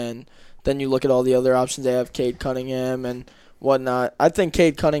 And then you look at all the other options they have, Cade Cunningham and whatnot. I think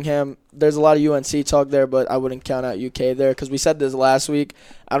Cade Cunningham, there's a lot of UNC talk there, but I wouldn't count out UK there because we said this last week.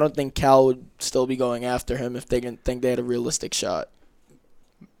 I don't think Cal would still be going after him if they didn't think they had a realistic shot.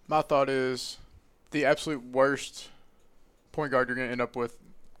 My thought is the absolute worst point guard you're going to end up with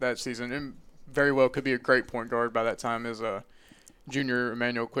that season, and very well could be a great point guard by that time, is junior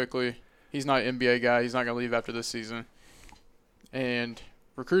Emmanuel Quickley. He's not an NBA guy. He's not going to leave after this season. And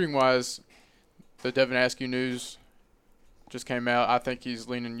recruiting-wise, the Devin Askew news just came out. I think he's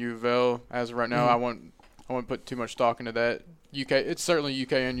leaning U of L as of right now. I won't put too much stock into that. UK, it's certainly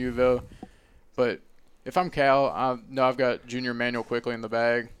UK and U of L, but if I'm Cal, I know I've got junior Emmanuel Quickley in the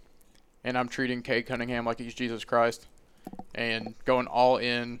bag, and I'm treating Cade Cunningham like he's Jesus Christ and going all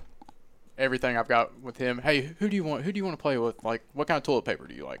in everything I've got with him. Hey, who do you want to play with? Like, what kind of toilet paper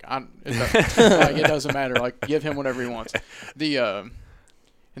do you like? It doesn't matter. Like, give him whatever he wants. And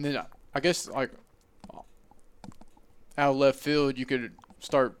then I guess like out of left field, you could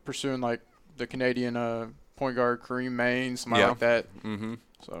start pursuing like the Canadian point guard Kareem Maine, somebody like that. Mm-hmm.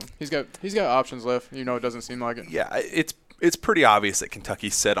 So he's got options left. It doesn't seem like it. Yeah, it's pretty obvious that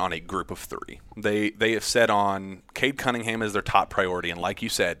Kentucky's set on a group of three. They have set on Cade Cunningham as their top priority, and like you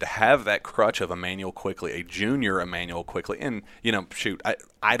said, to have that crutch of Emmanuel Quickley, a junior Emmanuel Quickley, and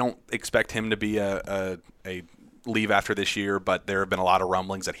I don't expect him to be a leave after this year, but there have been a lot of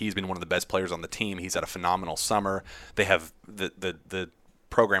rumblings that he's been one of the best players on the team. He's had a phenomenal summer. They have the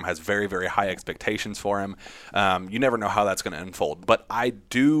program has very, very high expectations for him. You never know how that's going to unfold, but I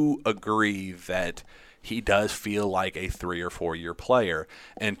do agree that he does feel like a 3 or 4 year player,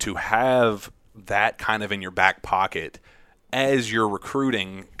 and to have that kind of in your back pocket as you're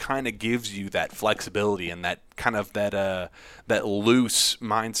recruiting kind of gives you that flexibility and that kind of that loose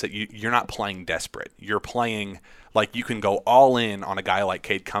mindset. You're not playing desperate. You're playing like you can go all in on a guy like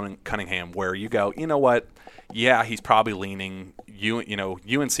Cade Cunningham, where you go, you know what? Yeah, he's probably leaning.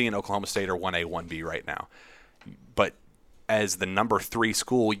 UNC and Oklahoma State are 1A, 1B right now, but as the number 3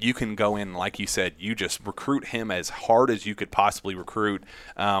 school, you can go in, like you said, you just recruit him as hard as you could possibly recruit,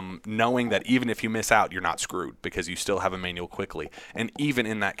 knowing that even if you miss out, you're not screwed because you still have Emmanuel Quickley. And even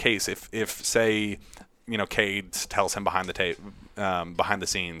in that case, if say, Cade tells him behind the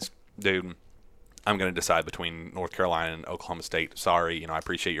scenes, dude, I'm going to decide between North Carolina and Oklahoma State. Sorry, I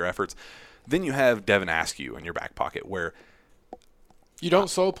appreciate your efforts. Then you have Devin Askew in your back pocket, where you don't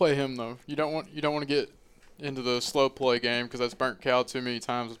slow play him though. You don't want to get into the slow play game because that's burnt Cal too many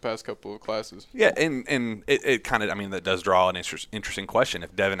times the past couple of classes. Yeah, and it kind of, that does draw an interesting question.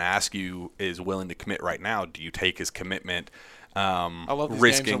 If Devin Askew is willing to commit right now, do you take his commitment, I love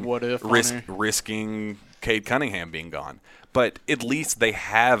these games of what if, risking Cade Cunningham being gone? But at least they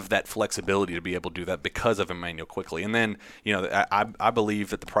have that flexibility to be able to do that because of Emmanuel Quickley. And then, I believe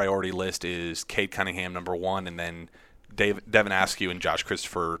that the priority list is Cade Cunningham number 1, and then Devin Askew and Josh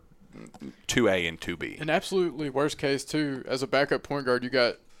Christopher 2A and 2B. An absolutely worst case too, as a backup point guard, you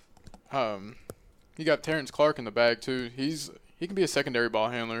got Terrence Clark in the bag too. He can be a secondary ball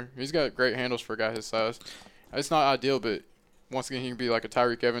handler. He's got great handles for a guy his size. It's not ideal, but once again, he can be like a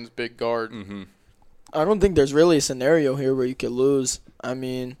Tyreek Evans big guard. Mm-hmm. I don't think there's really a scenario here where you could lose. I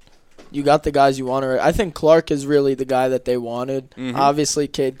mean, you got the guys you wanted. I think Clark is really the guy that they wanted. Mm-hmm. Obviously,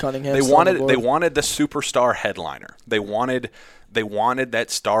 Cade Cunningham. They wanted the superstar headliner. They wanted that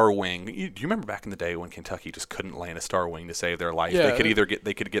star wing. Do you remember back in the day when Kentucky just couldn't land a star wing to save their life? Yeah.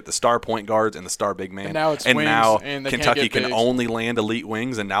 They could get the star point guards and the star big man. And now it's wings, and Kentucky can only land elite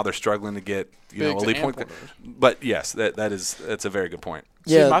wings, and now they're struggling to get elite point guards. But yes, that's a very good point.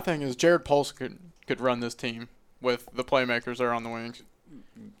 Yeah. See, my thing is Jared Pulse could run this team with the playmakers there on the wings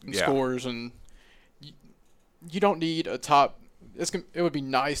and scores, and you don't need a top. It would be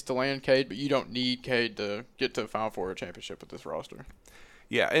nice to land Cade, but you don't need Cade to get to the Final Four or championship with this roster.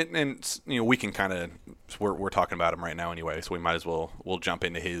 Yeah, and we can kind of we're talking about him right now anyway, so we might as well jump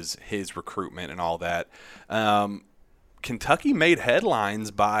into his recruitment and all that. Kentucky made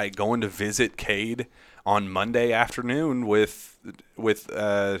headlines by going to visit Cade on Monday afternoon with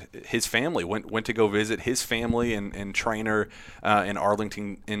his family. Went to go visit his family and trainer in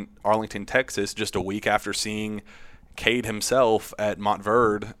Arlington, Texas, just a week after seeing Cade himself at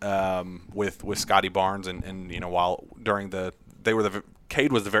Montverde with Scotty Barnes and while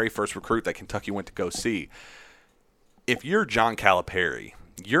Cade was the very first recruit that Kentucky went to go see. If you're John Calipari,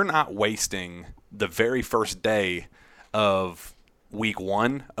 you're not wasting the very first day of week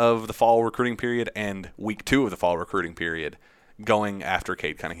 1 of the fall recruiting period and week 2 of the fall recruiting period going after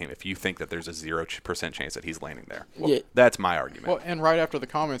Cade Cunningham if you think that there's a 0% chance that he's landing there. Well, that's my argument. Well, and right after the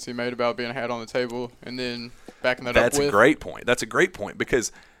comments he made about being a hat on the table and then backing that That's up with. a great point. That's a great point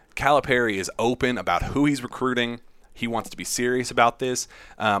because Calipari is open about who he's recruiting. He wants to be serious about this.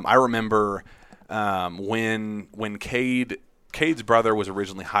 I remember when Cade's brother was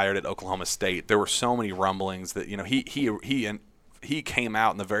originally hired at Oklahoma State, there were so many rumblings that he came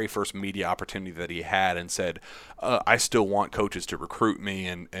out in the very first media opportunity that he had and said, "I still want coaches to recruit me,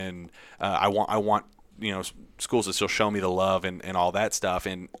 and I want schools to still show me the love and all that stuff."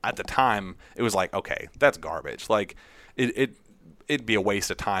 And at the time, it was like, okay, that's garbage. Like it'd be a waste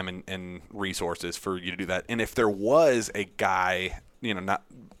of time and resources for you to do that. And if there was a guy, not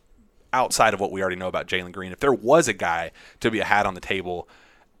outside of what we already know about Jalen Green, if there was a guy to be a hat on the table,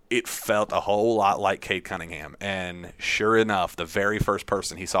 it felt a whole lot like Cade Cunningham. And sure enough, the very first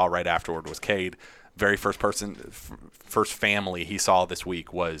person he saw right afterward was Cade. Very first family he saw this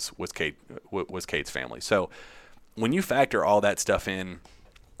week was Cade's family. So when you factor all that stuff in,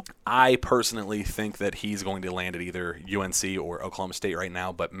 I personally think that he's going to land at either UNC or Oklahoma State right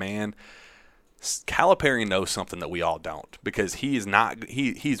now. But man, Calipari knows something that we all don't, because he's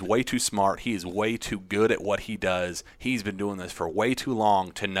way too smart. He is way too good at what he does. He's been doing this for way too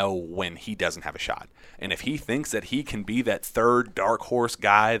long to know when he doesn't have a shot. And if he thinks that he can be that third dark horse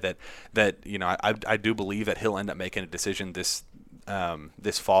guy that I do believe that he'll end up making a decision this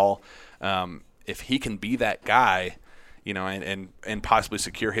fall. If he can be that guy, and possibly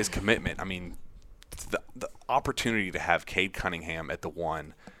secure his commitment, I mean, the opportunity to have Cade Cunningham at the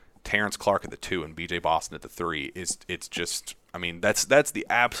 1, Terrence Clark at the 2, and BJ Boston at the 3 it's just, I mean, that's the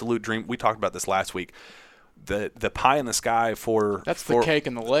absolute dream. We talked about this last week. The pie in the sky the cake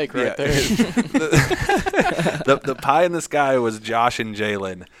in the lake right there. the pie in the sky was Josh and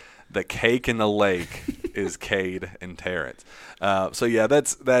Jalen. The cake in the lake is Cade and Terrence. So yeah,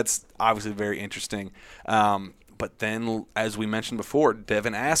 that's obviously very interesting. But then, as we mentioned before,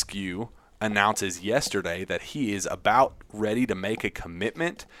 Devin Askew announces yesterday that he is about ready to make a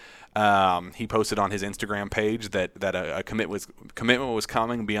commitment. He posted on his Instagram page that a commitment was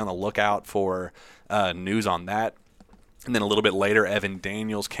coming. Be on the lookout for news on that. And then a little bit later, Evan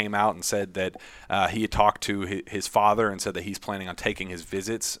Daniels came out and said that he had talked to his father and said that he's planning on taking his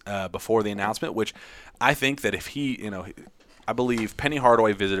visits before the announcement, which I think that if he, I believe Penny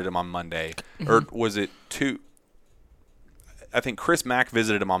Hardaway visited him on Monday, or was it two? I think Chris Mack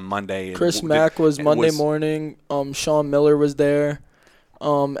visited him on Monday. Chris Mack was Monday morning. Sean Miller was there.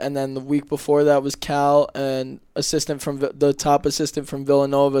 And then the week before that was Cal, and the top assistant from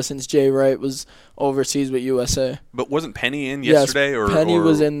Villanova, since Jay Wright was overseas with USA. But wasn't Penny in yesterday? Yes, Penny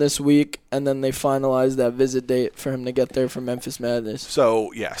was in this week, and then they finalized that visit date for him to get there for Memphis Madness.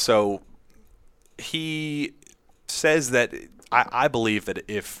 So he says that I believe that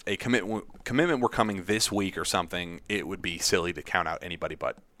if a commitment were coming this week or something, it would be silly to count out anybody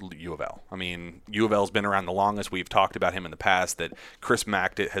but U of L. I mean, U of L's been around the longest. We've talked about him in the past, that Chris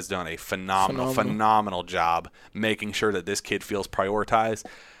Mack has done a phenomenal job making sure that this kid feels prioritized.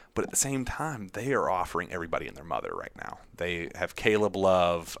 But at the same time, they are offering everybody and their mother right now. They have Caleb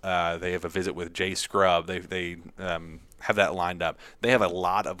Love. They have a visit with Jay Scrubb. They have that lined up. They have a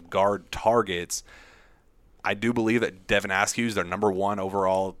lot of guard targets. I do believe that Devin Askew is their number 1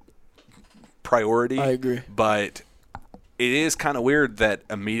 overall priority. I agree. But it is kind of weird that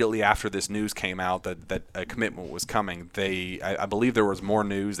immediately after this news came out that a commitment was coming, I believe there was more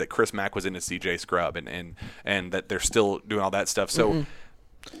news that Chris Mack was into CJ Scrubb and that they're still doing all that stuff. So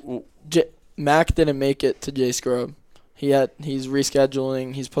Mack didn't make it to Jay Scrubb. He's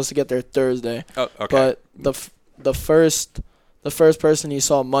rescheduling. He's supposed to get there Thursday. Oh, okay. But the first person he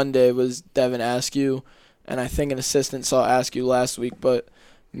saw Monday was Devin Askew. And I think an assistant saw Askew last week, but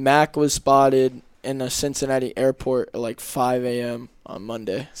Mack was spotted in the Cincinnati airport at like 5 a.m. on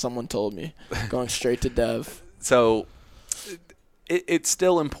Monday. Someone told me, going straight to Dev. So it's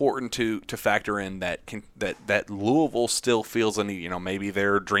still important to factor in that Louisville still feels a need. Maybe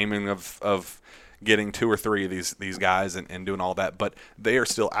they're dreaming of getting 2 or 3 of these guys and doing all that, but they are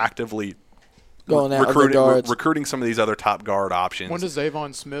still actively going out recruiting some of these other top guard options. When does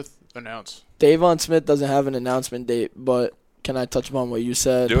Avon Smith announce? Davon Smith doesn't have an announcement date, but can I touch upon what you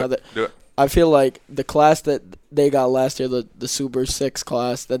said? Do it. I feel like the class that they got last year, the Super 6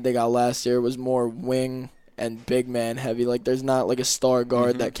 class that they got last year, was more wing and big man heavy. Like, there's not like a star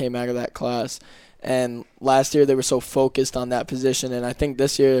guard that came out of that class. And last year they were so focused on that position, and I think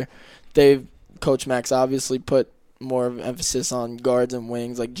this year Coach Max obviously put more of an emphasis on guards and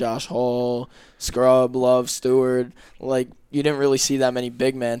wings like Josh Hall, Scrub, Love, Stewart. Like, you didn't really see that many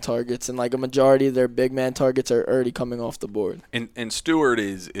big man targets, and like a majority of their big man targets are already coming off the board. And Stewart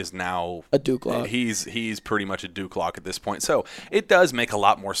is now a Duke lock. He's pretty much a Duke lock at this point. So it does make a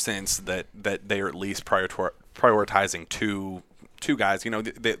lot more sense that they are at least prioritizing two guys. You know,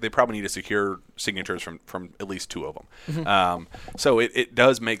 they probably need to secure signatures from at least two of them. Mm-hmm. So it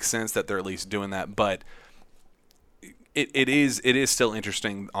does make sense that they're at least doing that, but it is still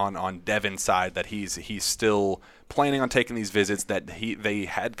interesting on Devin's side that he's still planning on taking these visits, that they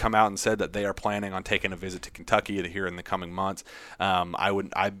had come out and said that they are planning on taking a visit to Kentucky here in the coming months. I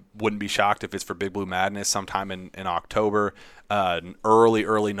wouldn't be shocked if it's for Big Blue Madness sometime in October,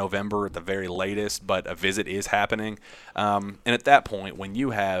 early November at the very latest, but a visit is happening. And at that point, when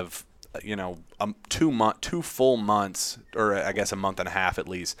you have 2 full months, or I guess a month and a half at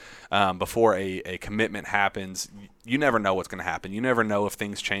least, before a commitment happens, you never know what's going to happen. You never know if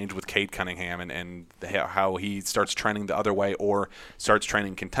things change with Cade Cunningham and how he starts trending the other way or starts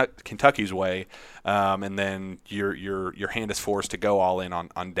training Kentucky's way, and then your hand is forced to go all in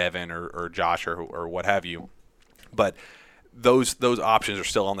on Devin or Josh or what have you. But those options are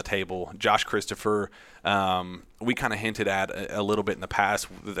still on the table. Josh Christopher, we kind of hinted at a little bit in the past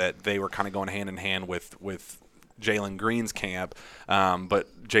that they were kind of going hand in hand with Jalen Green's camp,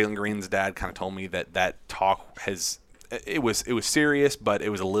 but Jalen Green's dad kind of told me that talk it was serious, but it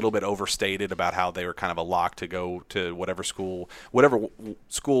was a little bit overstated about how they were kind of a lock to go to whatever school one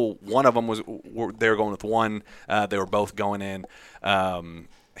of them was. They were going with one. They were both going in.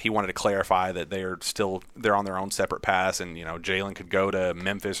 He wanted to clarify that they're on their own separate paths, and Jalen could go to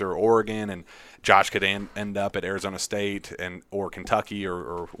Memphis or Oregon, and Josh could end up at Arizona State or Kentucky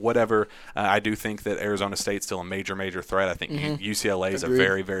or whatever. I do think that Arizona State's still a major threat. I think UCLA is a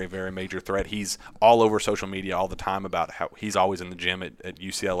very, very, very major threat. He's all over social media all the time about how he's always in the gym at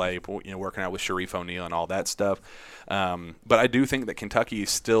UCLA, working out with Sharif O'Neal and all that stuff. But I do think that Kentucky is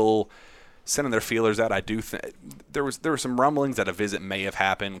still sending their feelers out. I do think there were some rumblings that a visit may have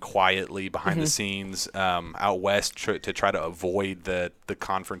happened quietly behind the scenes out west to try to avoid the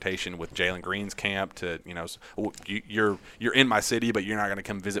confrontation with Jalen Green's camp. You're in my city, but you're not going to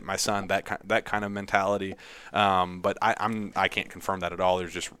come visit my son. That kind of mentality. But I can't confirm that at all.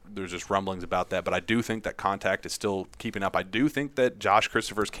 There's just rumblings about that. But I do think that contact is still keeping up. I do think that Josh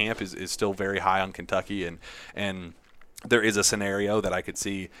Christopher's camp is still very high on Kentucky, and there is a scenario that I could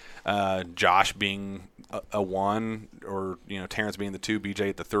see Josh being a 1, or Terrence being the 2, BJ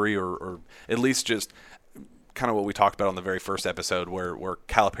at the 3, or at least just kind of what we talked about on the very first episode, where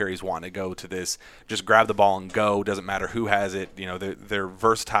Calipari's wanting to go to this, just grab the ball and go. Doesn't matter who has it. They're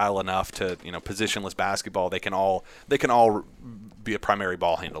versatile enough to positionless basketball. They can all be a primary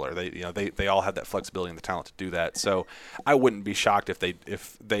ball handler. They all have that flexibility and the talent to do that. So I wouldn't be shocked if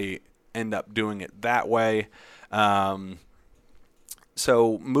they end up doing it that way.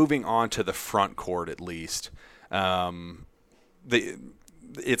 So moving on to the front court, at least,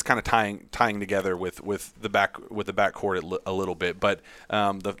 it's kind of tying together with the back court a little bit, but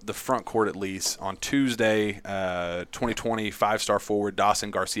the front court, at least, on Tuesday, 2020 5-star forward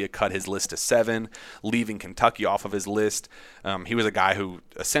Dawson Garcia cut his list to 7, leaving Kentucky off of his list. He was a guy who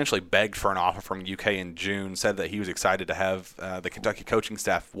essentially begged for an offer from UK in June, said that he was excited to have the Kentucky coaching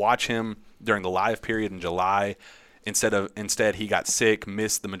staff watch him during the live period in July. Instead, he got sick,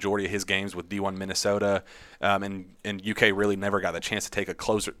 missed the majority of his games with D1 Minnesota, and UK really never got the chance to take a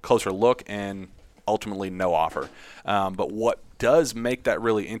closer look, and ultimately no offer. But what does make that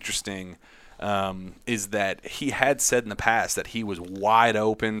really interesting is that he had said in the past that he was wide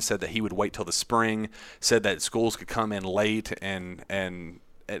open, said that he would wait till the spring, said that schools could come in late, and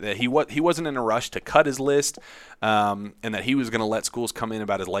that he wasn't in a rush to cut his list, and that he was going to let schools come in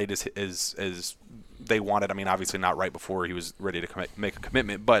about as late as they wanted. I mean, obviously not right before he was ready to make a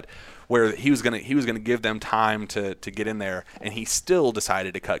commitment, but where he was gonna give them time to get in there, and he still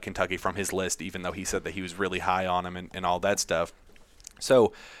decided to cut Kentucky from his list, even though he said that he was really high on him and all that stuff.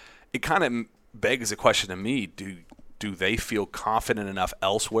 So it kind of begs a question to me: Do they feel confident enough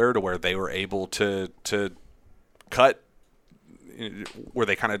elsewhere to where they were able to cut? Where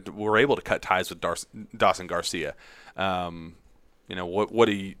they kind of were able to cut ties with Dawson Garcia? What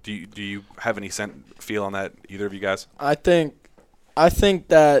do you have any feel on that, either of you guys? I think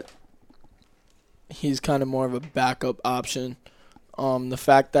that he's kind of more of a backup option. The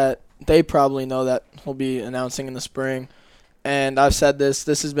fact that they probably know that he'll be announcing in the spring, and I've said this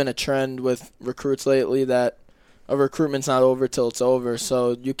has been a trend with recruits lately, that a recruitment's not over till it's over.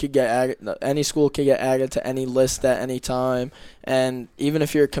 So you could get any school could get added to any list at any time. And even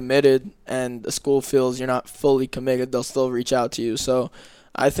if you're committed and the school feels you're not fully committed, they'll still reach out to you. So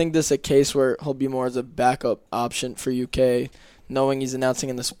I think this is a case where he'll be more as a backup option for UK, knowing he's announcing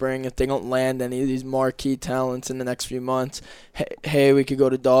in the spring. If they don't land any of these marquee talents in the next few months, hey, we could go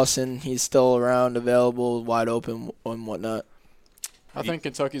to Dawson. He's still around, available, wide open, and whatnot. I think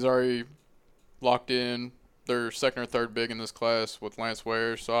Kentucky's already locked in their second or third big in this class with Lance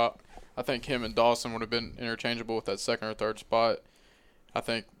Ware. So I think him and Dawson would have been interchangeable with that second or third spot. I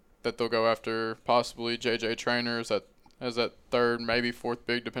think that they'll go after possibly J.J. Traynor as that third, maybe fourth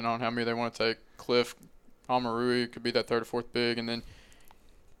big, depending on how many they want to take. Cliff Omarui could be that third or fourth big. And then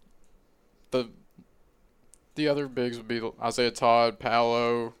the other bigs would be Isaiah Todd,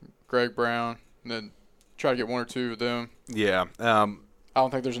 Paolo, Greg Brown, and then try to get one or two of them. Yeah. I don't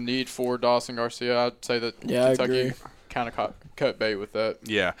think there's a need for Dawson Garcia. I'd say that Kentucky kind of cut bait with that.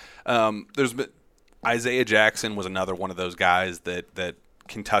 Yeah. There's been Isaiah Jackson was another one of those guys that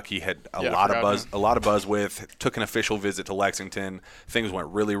Kentucky had a lot of buzz with. Took an official visit to Lexington. Things went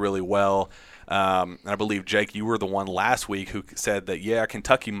really, really well. And I believe, Jake, you were the one last week who said that,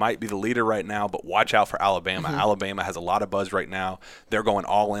 Kentucky might be the leader right now, but watch out for Alabama. Mm-hmm. Alabama has a lot of buzz right now. They're going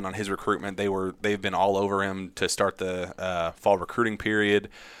all in on his recruitment. They've been all over him to start the fall recruiting period.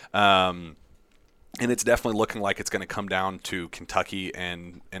 And it's definitely looking like it's going to come down to Kentucky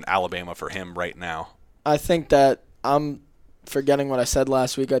and Alabama for him right now. I think that I'm forgetting what I said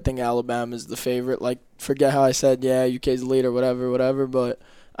last week. I think Alabama is the favorite. Like, forget how I said, UK's the leader, whatever, but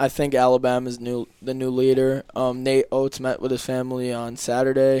I think Alabama's the new leader. Nate Oates met with his family on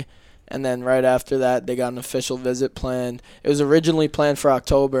Saturday, and then right after that, they got an official visit planned. It was originally planned for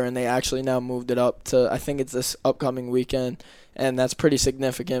October, and they actually now moved it up to, I think it's this upcoming weekend, and that's pretty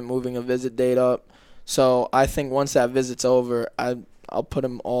significant, moving a visit date up. So I think once that visit's over, I'll put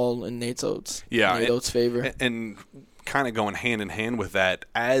them all in Nate Oates' favor. And kind of going hand in hand with that,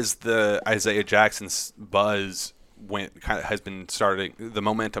 as the Isaiah Jackson's buzz has been starting, the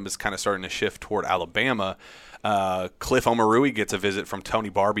momentum is kind of starting to shift toward Alabama. Cliff Omarui gets a visit from Tony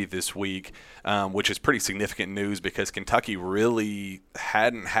Barbie this week, which is pretty significant news because Kentucky really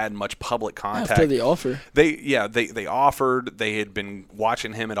hadn't had much public contact after the offer. They offered. They had been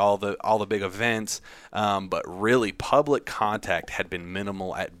watching him at all the big events, but really public contact had been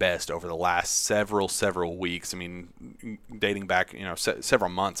minimal at best over the last several weeks. I mean, dating back several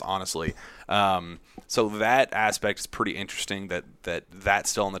months, honestly. So that aspect is pretty interesting. That's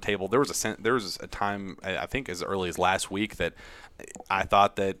still on the table. There was a time, I think as early as last week, that I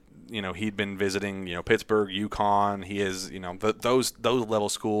thought that he'd been visiting Pittsburgh, UConn. He is those level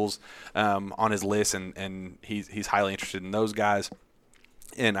schools on his list, and he's highly interested in those guys.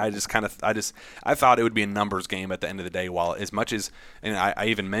 And I thought it would be a numbers game at the end of the day. While as much as, and I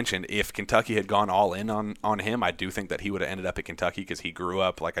even mentioned, if Kentucky had gone all in on him, I do think that he would have ended up at Kentucky because he grew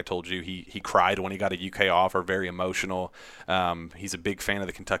up, like I told you, he cried when he got a UK offer, very emotional. He's a big fan of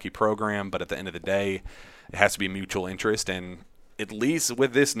the Kentucky program, but at the end of the day, it has to be mutual interest. And at least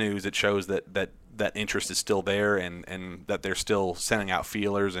with this news, it shows that interest is still there and that they're still sending out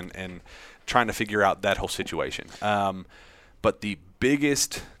feelers and trying to figure out that whole situation. But the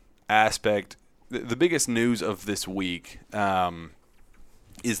biggest aspect, the biggest news of this week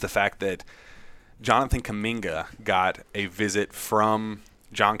is the fact that Jonathan Kuminga got a visit from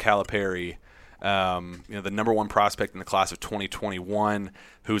John Calipari, the number one prospect in the class of 2021,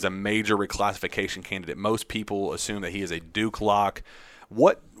 who's a major reclassification candidate. Most people assume that he is a Duke lock.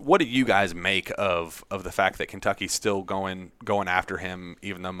 What do you guys make of the fact that Kentucky's still going after him,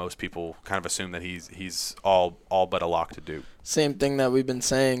 even though most people kind of assume that he's all but a lock to Duke? Same thing that we've been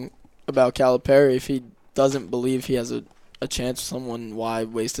saying about Calipari. If he doesn't believe he has a chance with someone, why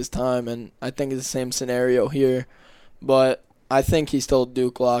waste his time? And I think it's the same scenario here. But I think he's still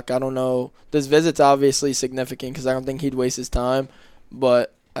Duke lock. I don't know. This visit's obviously significant because I don't think he'd waste his time.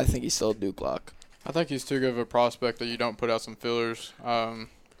 But I think he's still Duke lock. I think he's too good of a prospect that you don't put out some fillers. I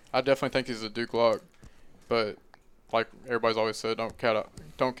definitely think he's a Duke lock, but like everybody's always said, don't count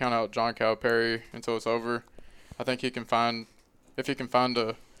out John Calipari until it's over. I think if he can find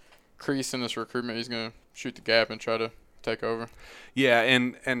a crease in this recruitment, he's gonna shoot the gap and try to take over. Yeah,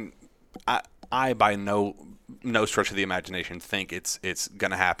 and I by no stretch of the imagination think it's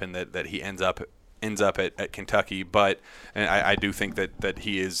gonna happen that he ends up at Kentucky, but I do think that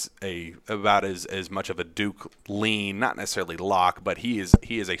he is about as much of a Duke lean, not necessarily lock, but he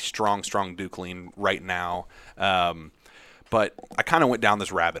is a strong Duke lean right now. But I kind of went down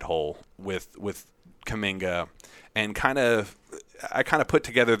this rabbit hole with Kuminga, and I kind of put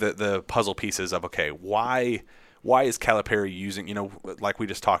together the puzzle pieces of, okay, why why is Calipari using, like we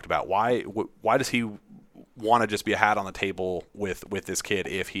just talked about, why does he want to just be a hat on the table with this kid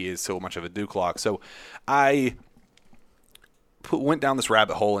if he is so much of a Duke lock? So I went down this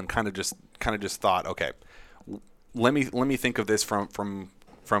rabbit hole and kind of just thought, okay, let me think of this from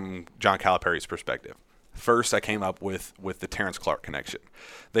John Calipari's perspective. First, I came up with the Terrence Clark connection.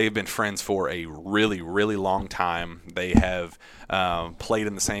 They've been friends for a really, really long time. They have played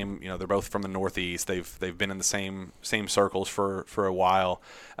in the same. They're both from the Northeast. They've been in the same circles for a while.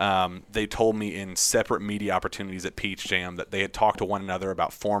 They told me in separate media opportunities at Peach Jam that they had talked to one another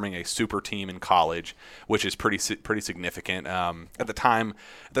about forming a super team in college, which is pretty significant. At the time.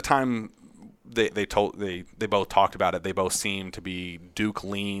 They both talked about it. They both seemed to be Duke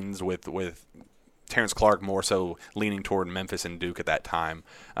leans with Terrence Clark more so leaning toward Memphis and Duke at that time.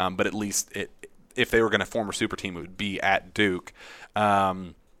 But at least if they were going to form a super team, it would be at Duke.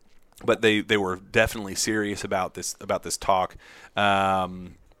 But they were definitely serious about this talk.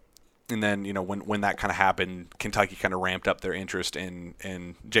 And then when that kind of happened, Kentucky kind of ramped up their interest in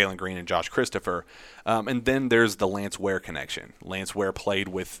Jalen Green and Josh Christopher. And then there's the Lance Ware connection. Lance Ware played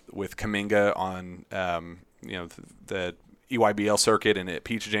with Kuminga on the EYBL circuit and at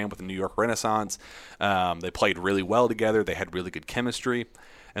Peach Jam with the New York Renaissance. They played really well together. They had really good chemistry.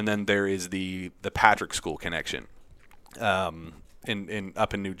 And then there is the Patrick School connection up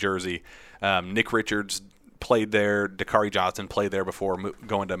in New Jersey. Nick Richards played there. Dakari Johnson played there before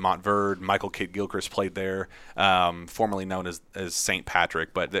going to Montverde. Michael Kidd-Gilchrist played there, formerly known as St.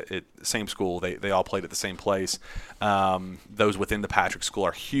 Patrick, but same school. They all played at the same place. Those within the Patrick School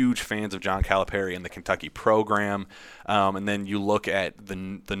are huge fans of John Calipari and the Kentucky program. And then you look at the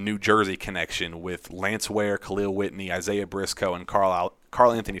New Jersey connection with Lance Ware, Khalil Whitney, Isaiah Briscoe, and Carl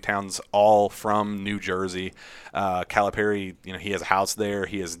Anthony Towns, all from New Jersey. Calipari, he has a house there.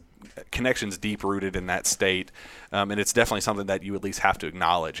 He has connections deep rooted in that state, and it's definitely something that you at least have to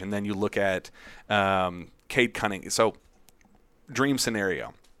acknowledge. And then you look at Cade Cunningham. So, dream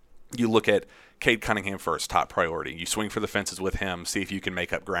scenario: you look at Cade Cunningham first, top priority. You swing for the fences with him, see if you can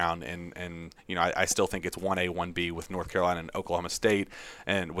make up ground. And I still think it's 1A, 1B with North Carolina and Oklahoma State,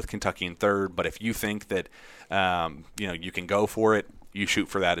 and with Kentucky in third. But if you think that you can go for it, you shoot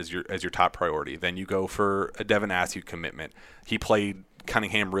for that as your top priority. Then you go for a Devin Askew commitment. He played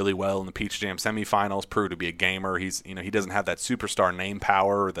Cunningham really well in the Peach Jam semifinals, proved to be a gamer. He's he doesn't have that superstar name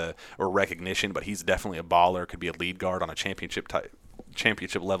power or recognition, but he's definitely a baller. Could be a lead guard on a championship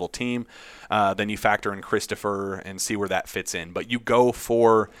level team. Then you factor in Christopher and see where that fits in. But you go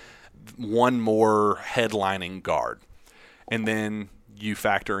for one more headlining guard, and then you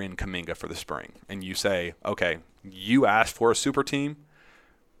factor in Kuminga for the spring, and you say, okay, you asked for a super team.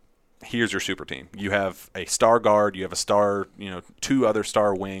 Here's your super team. You have a star guard. You have a star, two other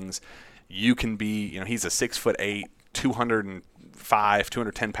star wings. You can be, he's a 6'8", 205,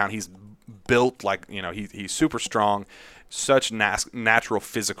 210 pound. He's built like, he's super strong, such natural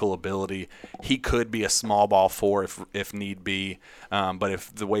physical ability. He could be a small ball four if need be. But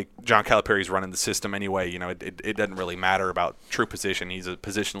if the way John Calipari's running the system anyway, it doesn't really matter about true position. He's a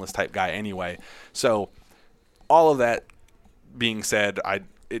positionless type guy anyway. So all of that being said,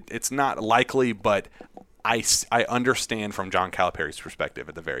 it's not likely, but I understand from John Calipari's perspective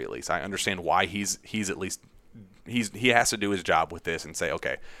at the very least. I understand why he's at least he has to do his job with this and say,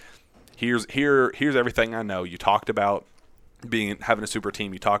 okay, here's everything I know. You talked about having a super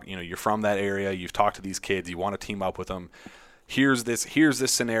team. You talk, you're from that area. You've talked to these kids. You want to team up with them. Here's this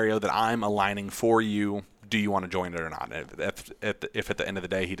scenario that I'm aligning for you. Do you want to join it or not? If at the end of the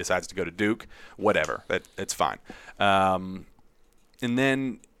day he decides to go to Duke, whatever, it's fine. And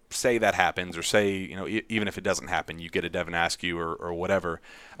then say that happens, or say, even if it doesn't happen, you get a Devin Askew or whatever.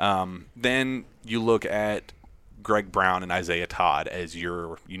 Then you look at Greg Brown and Isaiah Todd as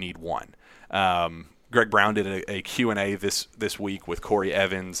you need one. Greg Brown did a Q&A this week with Corey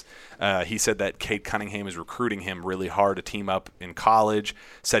Evans. He said that Cade Cunningham is recruiting him really hard to team up in college.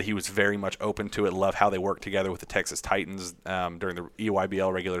 Said he was very much open to it. Love how they worked together with the Texas Titans during the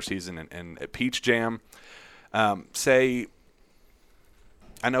EYBL regular season and at Peach Jam.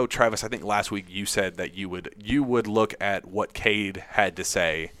 I know, Travis, I think last week you said that you would look at what Cade had to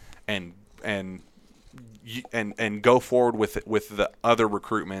say and go forward with the other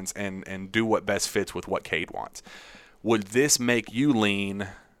recruitments and do what best fits with what Cade wants. Would this make you lean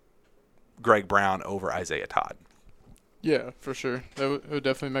Greg Brown over Isaiah Todd? Yeah, for sure. It would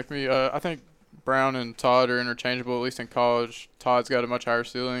definitely make me. I think Brown and Todd are interchangeable, at least in college. Todd's got a much higher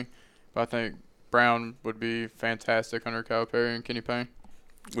ceiling, but I think Brown would be fantastic under Calipari and Kenny Payne.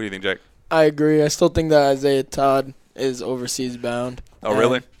 What do you think, Jake? I agree. I still think that Isaiah Todd is overseas bound. Oh,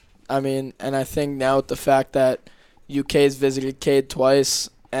 really? I mean, and I think now with the fact that UK's visited Cade twice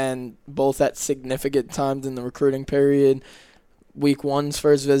and both at significant times in the recruiting period, week 1's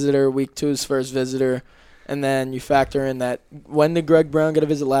first visitor, week 2's first visitor, and then you factor in that when did Greg Brown get a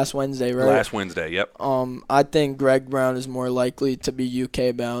visit? Last Wednesday, right? Last Wednesday, yep. I think Greg Brown is more likely to be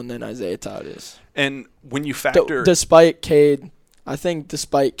UK bound than Isaiah Todd is. And when you factor, despite Cade,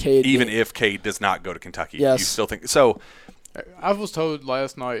 even if Cade does not go to Kentucky, yes. you still think so. I was told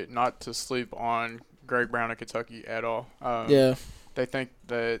last night not to sleep on Greg Brown at Kentucky at all. Yeah. They think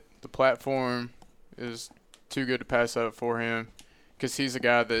that the platform is too good to pass up for him because he's a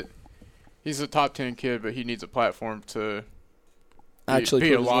guy that he's a top 10 kid, but he needs a platform to actually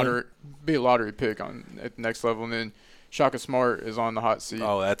be a lottery pick on at the next level. And then Shaka Smart is on the hot seat.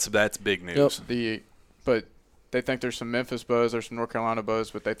 Oh, that's big news. Yep. But they think there's some Memphis buzz, there's some North Carolina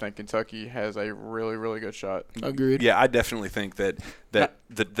buzz, but they think Kentucky has a really, really good shot. Agreed. Yeah, I definitely think that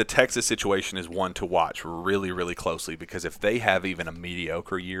the Texas situation is one to watch really, really closely because if they have even a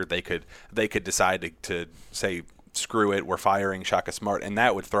mediocre year, they could decide to say, screw it, we're firing Shaka Smart, and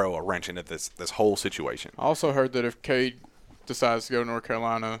that would throw a wrench into this whole situation. I also heard that if Cade decides to go to North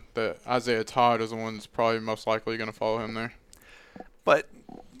Carolina, that Isaiah Todd is the one that's probably most likely going to follow him there. But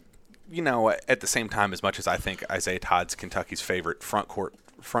at the same time, as much as I think Isaiah Todd's Kentucky's favorite front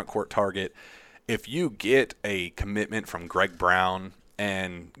court target, if you get a commitment from Greg Brown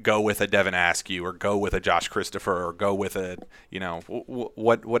and go with a Devin Askew or go with a Josh Christopher or go with a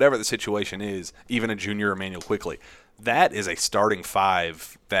whatever the situation is, even a junior Emmanuel Quickley, that is a starting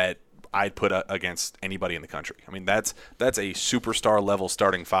 5 that I'd put against anybody in the country. I mean, that's a superstar level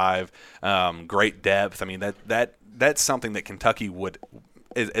starting 5, great depth. I mean, that's something that Kentucky would.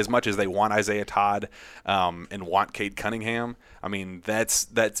 As much as they want Isaiah Todd and want Cade Cunningham, I mean that's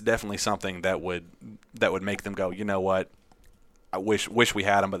definitely something that would make them go, you know what, I wish we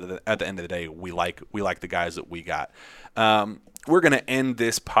had him, but at the end of the day, we like the guys that we got. We're gonna end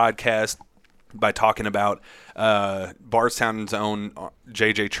this podcast by talking about Bardstown's own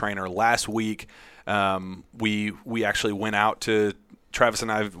JJ Traynor. Last week, we actually went out to. Travis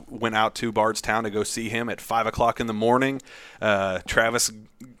and I went out to Bardstown to go see him at 5 o'clock in the morning. Travis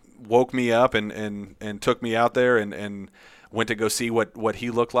woke me up and took me out there and went to go see what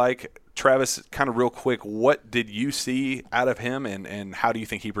he looked like. Travis, kind of real quick, what did you see out of him and how do you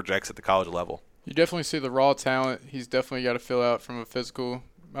think he projects at the college level? You definitely see the raw talent. He's definitely got to fill out from a physical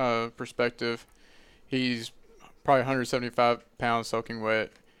perspective. He's probably 175 pounds soaking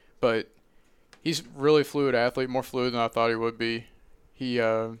wet, but he's really fluid athlete, more fluid than I thought he would be. He's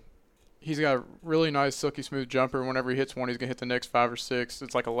got a really nice, silky smooth jumper. Whenever he hits one, he's going to hit the next 5 or 6.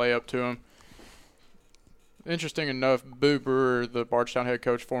 It's like a layup to him. Interesting enough, Boo Brewer, the Bardstown head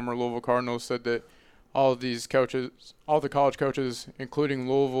coach, former Louisville Cardinals, said that all the college coaches, including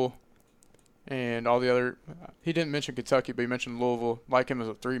Louisville and all the other – he didn't mention Kentucky, but he mentioned Louisville, like him as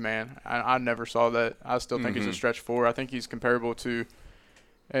a 3-man. I never saw that. I still think he's a stretch 4. I think he's comparable to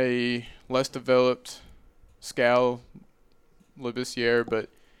a less developed Scal Labissiere, but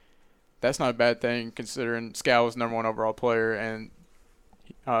that's not a bad thing considering Scal was number 1 overall player and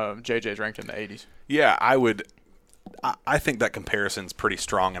JJ's ranked in the 80s. Yeah, I think that comparison's pretty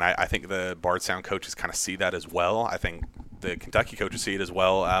strong, and I think the Bardstown coaches kind of see that as well. I think the Kentucky coaches see it as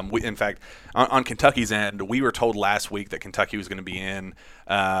well. In fact, on Kentucky's end, we were told last week that Kentucky was going to be in.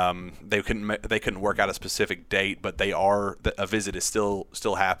 They couldn't work out a specific date, but a visit is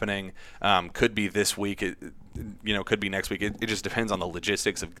still happening. Could be this week. Could be next week. It just depends on the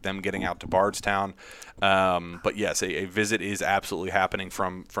logistics of them getting out to Bardstown. But yes, a visit is absolutely happening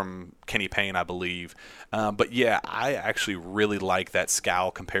from Kenny Payne, I believe. But yeah, I actually really like that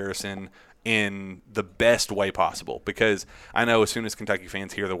Scal comparison in the best way possible, because I know as soon as Kentucky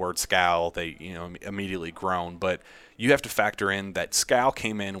fans hear the word Scal, they immediately groan. But you have to factor in that Scal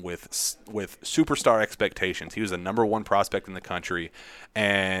came in with superstar expectations. He was the number 1 prospect in the country,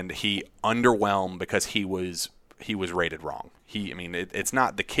 and he underwhelmed because he was rated wrong. It's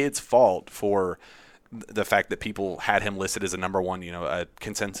not the kid's fault for the fact that people had him listed as a number 1, a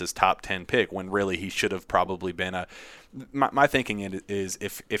consensus top 10 pick, when really he should have probably been a. My thinking is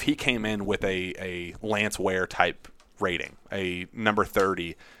if he came in with a Lance Ware type rating, a number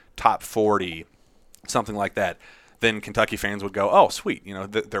 30, top 40, something like that, then Kentucky fans would go, oh, sweet.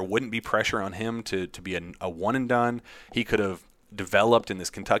 There wouldn't be pressure on him to be a one and done. He could have developed in this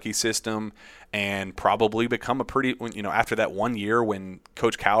Kentucky system and probably become a pretty, after that 1 year when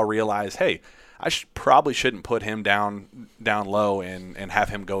Coach Cal realized, hey, I probably shouldn't put him down low and have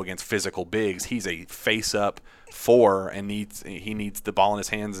him go against physical bigs. He's a face-up 4 and he needs the ball in his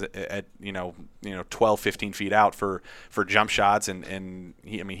hands at 12, 15 feet out for jump shots, and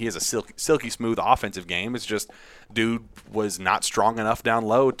he has a silky smooth offensive game. It's just dude was not strong enough down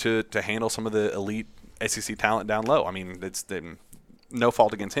low to handle some of the elite SEC talent down low. I mean, it's no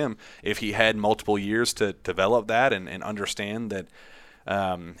fault against him. If he had multiple years to develop that and understand that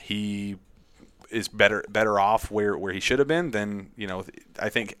he is better off where he should have been, then I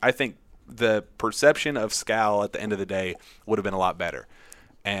think the perception of Skal at the end of the day would have been a lot better.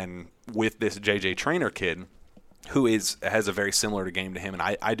 And with this JJ Traynor kid, who has a very similar game to him, and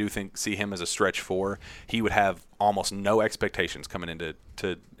I do see him as a stretch 4, he would have almost no expectations coming into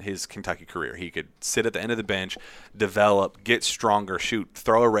his Kentucky career. He could sit at the end of the bench, develop, get stronger,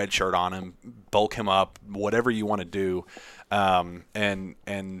 throw a red shirt on him, bulk him up, whatever you want to do,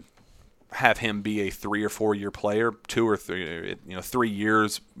 and have him be a 3 or 4 year player, 2 or 3, 3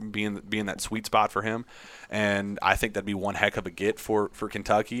 years being that sweet spot for him. And I think that'd be one heck of a get for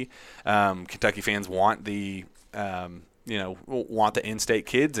Kentucky. Kentucky fans want the in-state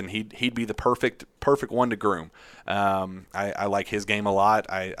kids, and he'd be the perfect one to groom. I like his game a lot.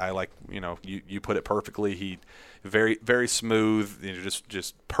 I like, you put it perfectly. He very, very smooth,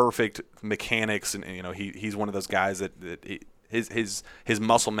 just perfect mechanics, and he's one of those guys that his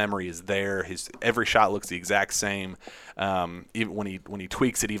muscle memory is there. Every shot looks the exact same. Even when he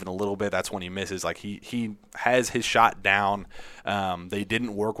tweaks it even a little bit, that's when he misses. Like he has his shot down. They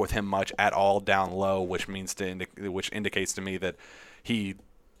didn't work with him much at all down low, which indicates to me that he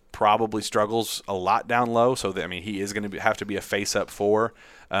probably struggles a lot down low. So he is going to have to be a face-up 4.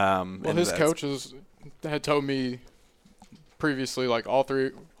 His coaches had told me previously, like all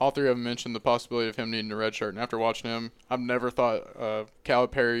three of them mentioned the possibility of him needing a red shirt. And after watching him, I've never thought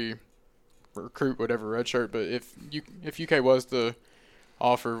Calipari recruit would ever red shirt. But if UK was the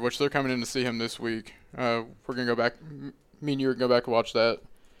offer, which they're coming in to see him this week, we're gonna go back. Me and you are gonna go back and watch that.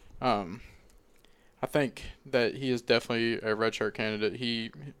 I think that he is definitely a redshirt candidate.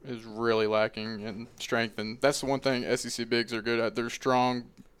 He is really lacking in strength, and that's the one thing SEC bigs are good at. They're strong,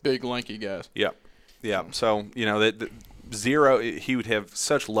 big, lanky guys. Yeah. So he would have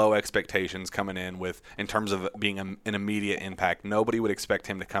such low expectations coming in terms of being an immediate impact. Nobody would expect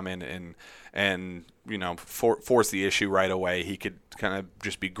him to come in and force the issue right away. He could kind of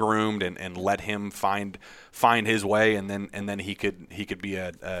just be groomed and let him find his way, and then he could be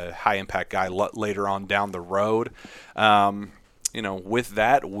a high impact guy later on down the road. With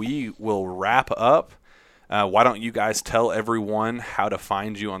that, we will wrap up. Why don't you guys tell everyone how to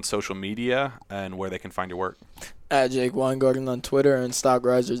find you on social media and where they can find your work? At Jake Weingarten on Twitter and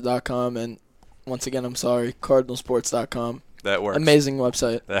stockrisers.com, and once again, I'm sorry, cardinalsports.com. That works. Amazing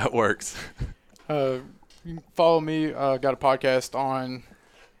website. That works. You can follow me. Got a podcast on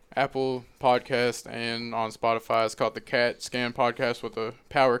Apple Podcast and on Spotify. It's called the Cat Scan Podcast with a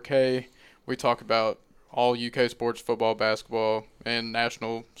Power K. We talk about all UK sports, football, basketball, and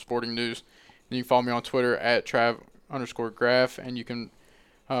national sporting news. And you can follow me on Twitter at Trav_Graph, and you can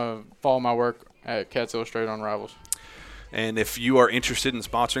follow my work at Cats Illustrated on Rivals. And if you are interested in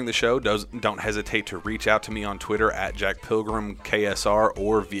sponsoring the show, don't hesitate to reach out to me on Twitter at Jack Pilgrim KSR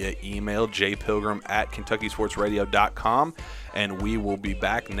or via email jpilgrim@KentuckySportsRadio.com. And we will be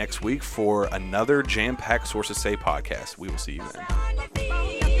back next week for another jam-packed Sources Say podcast. We will see you then.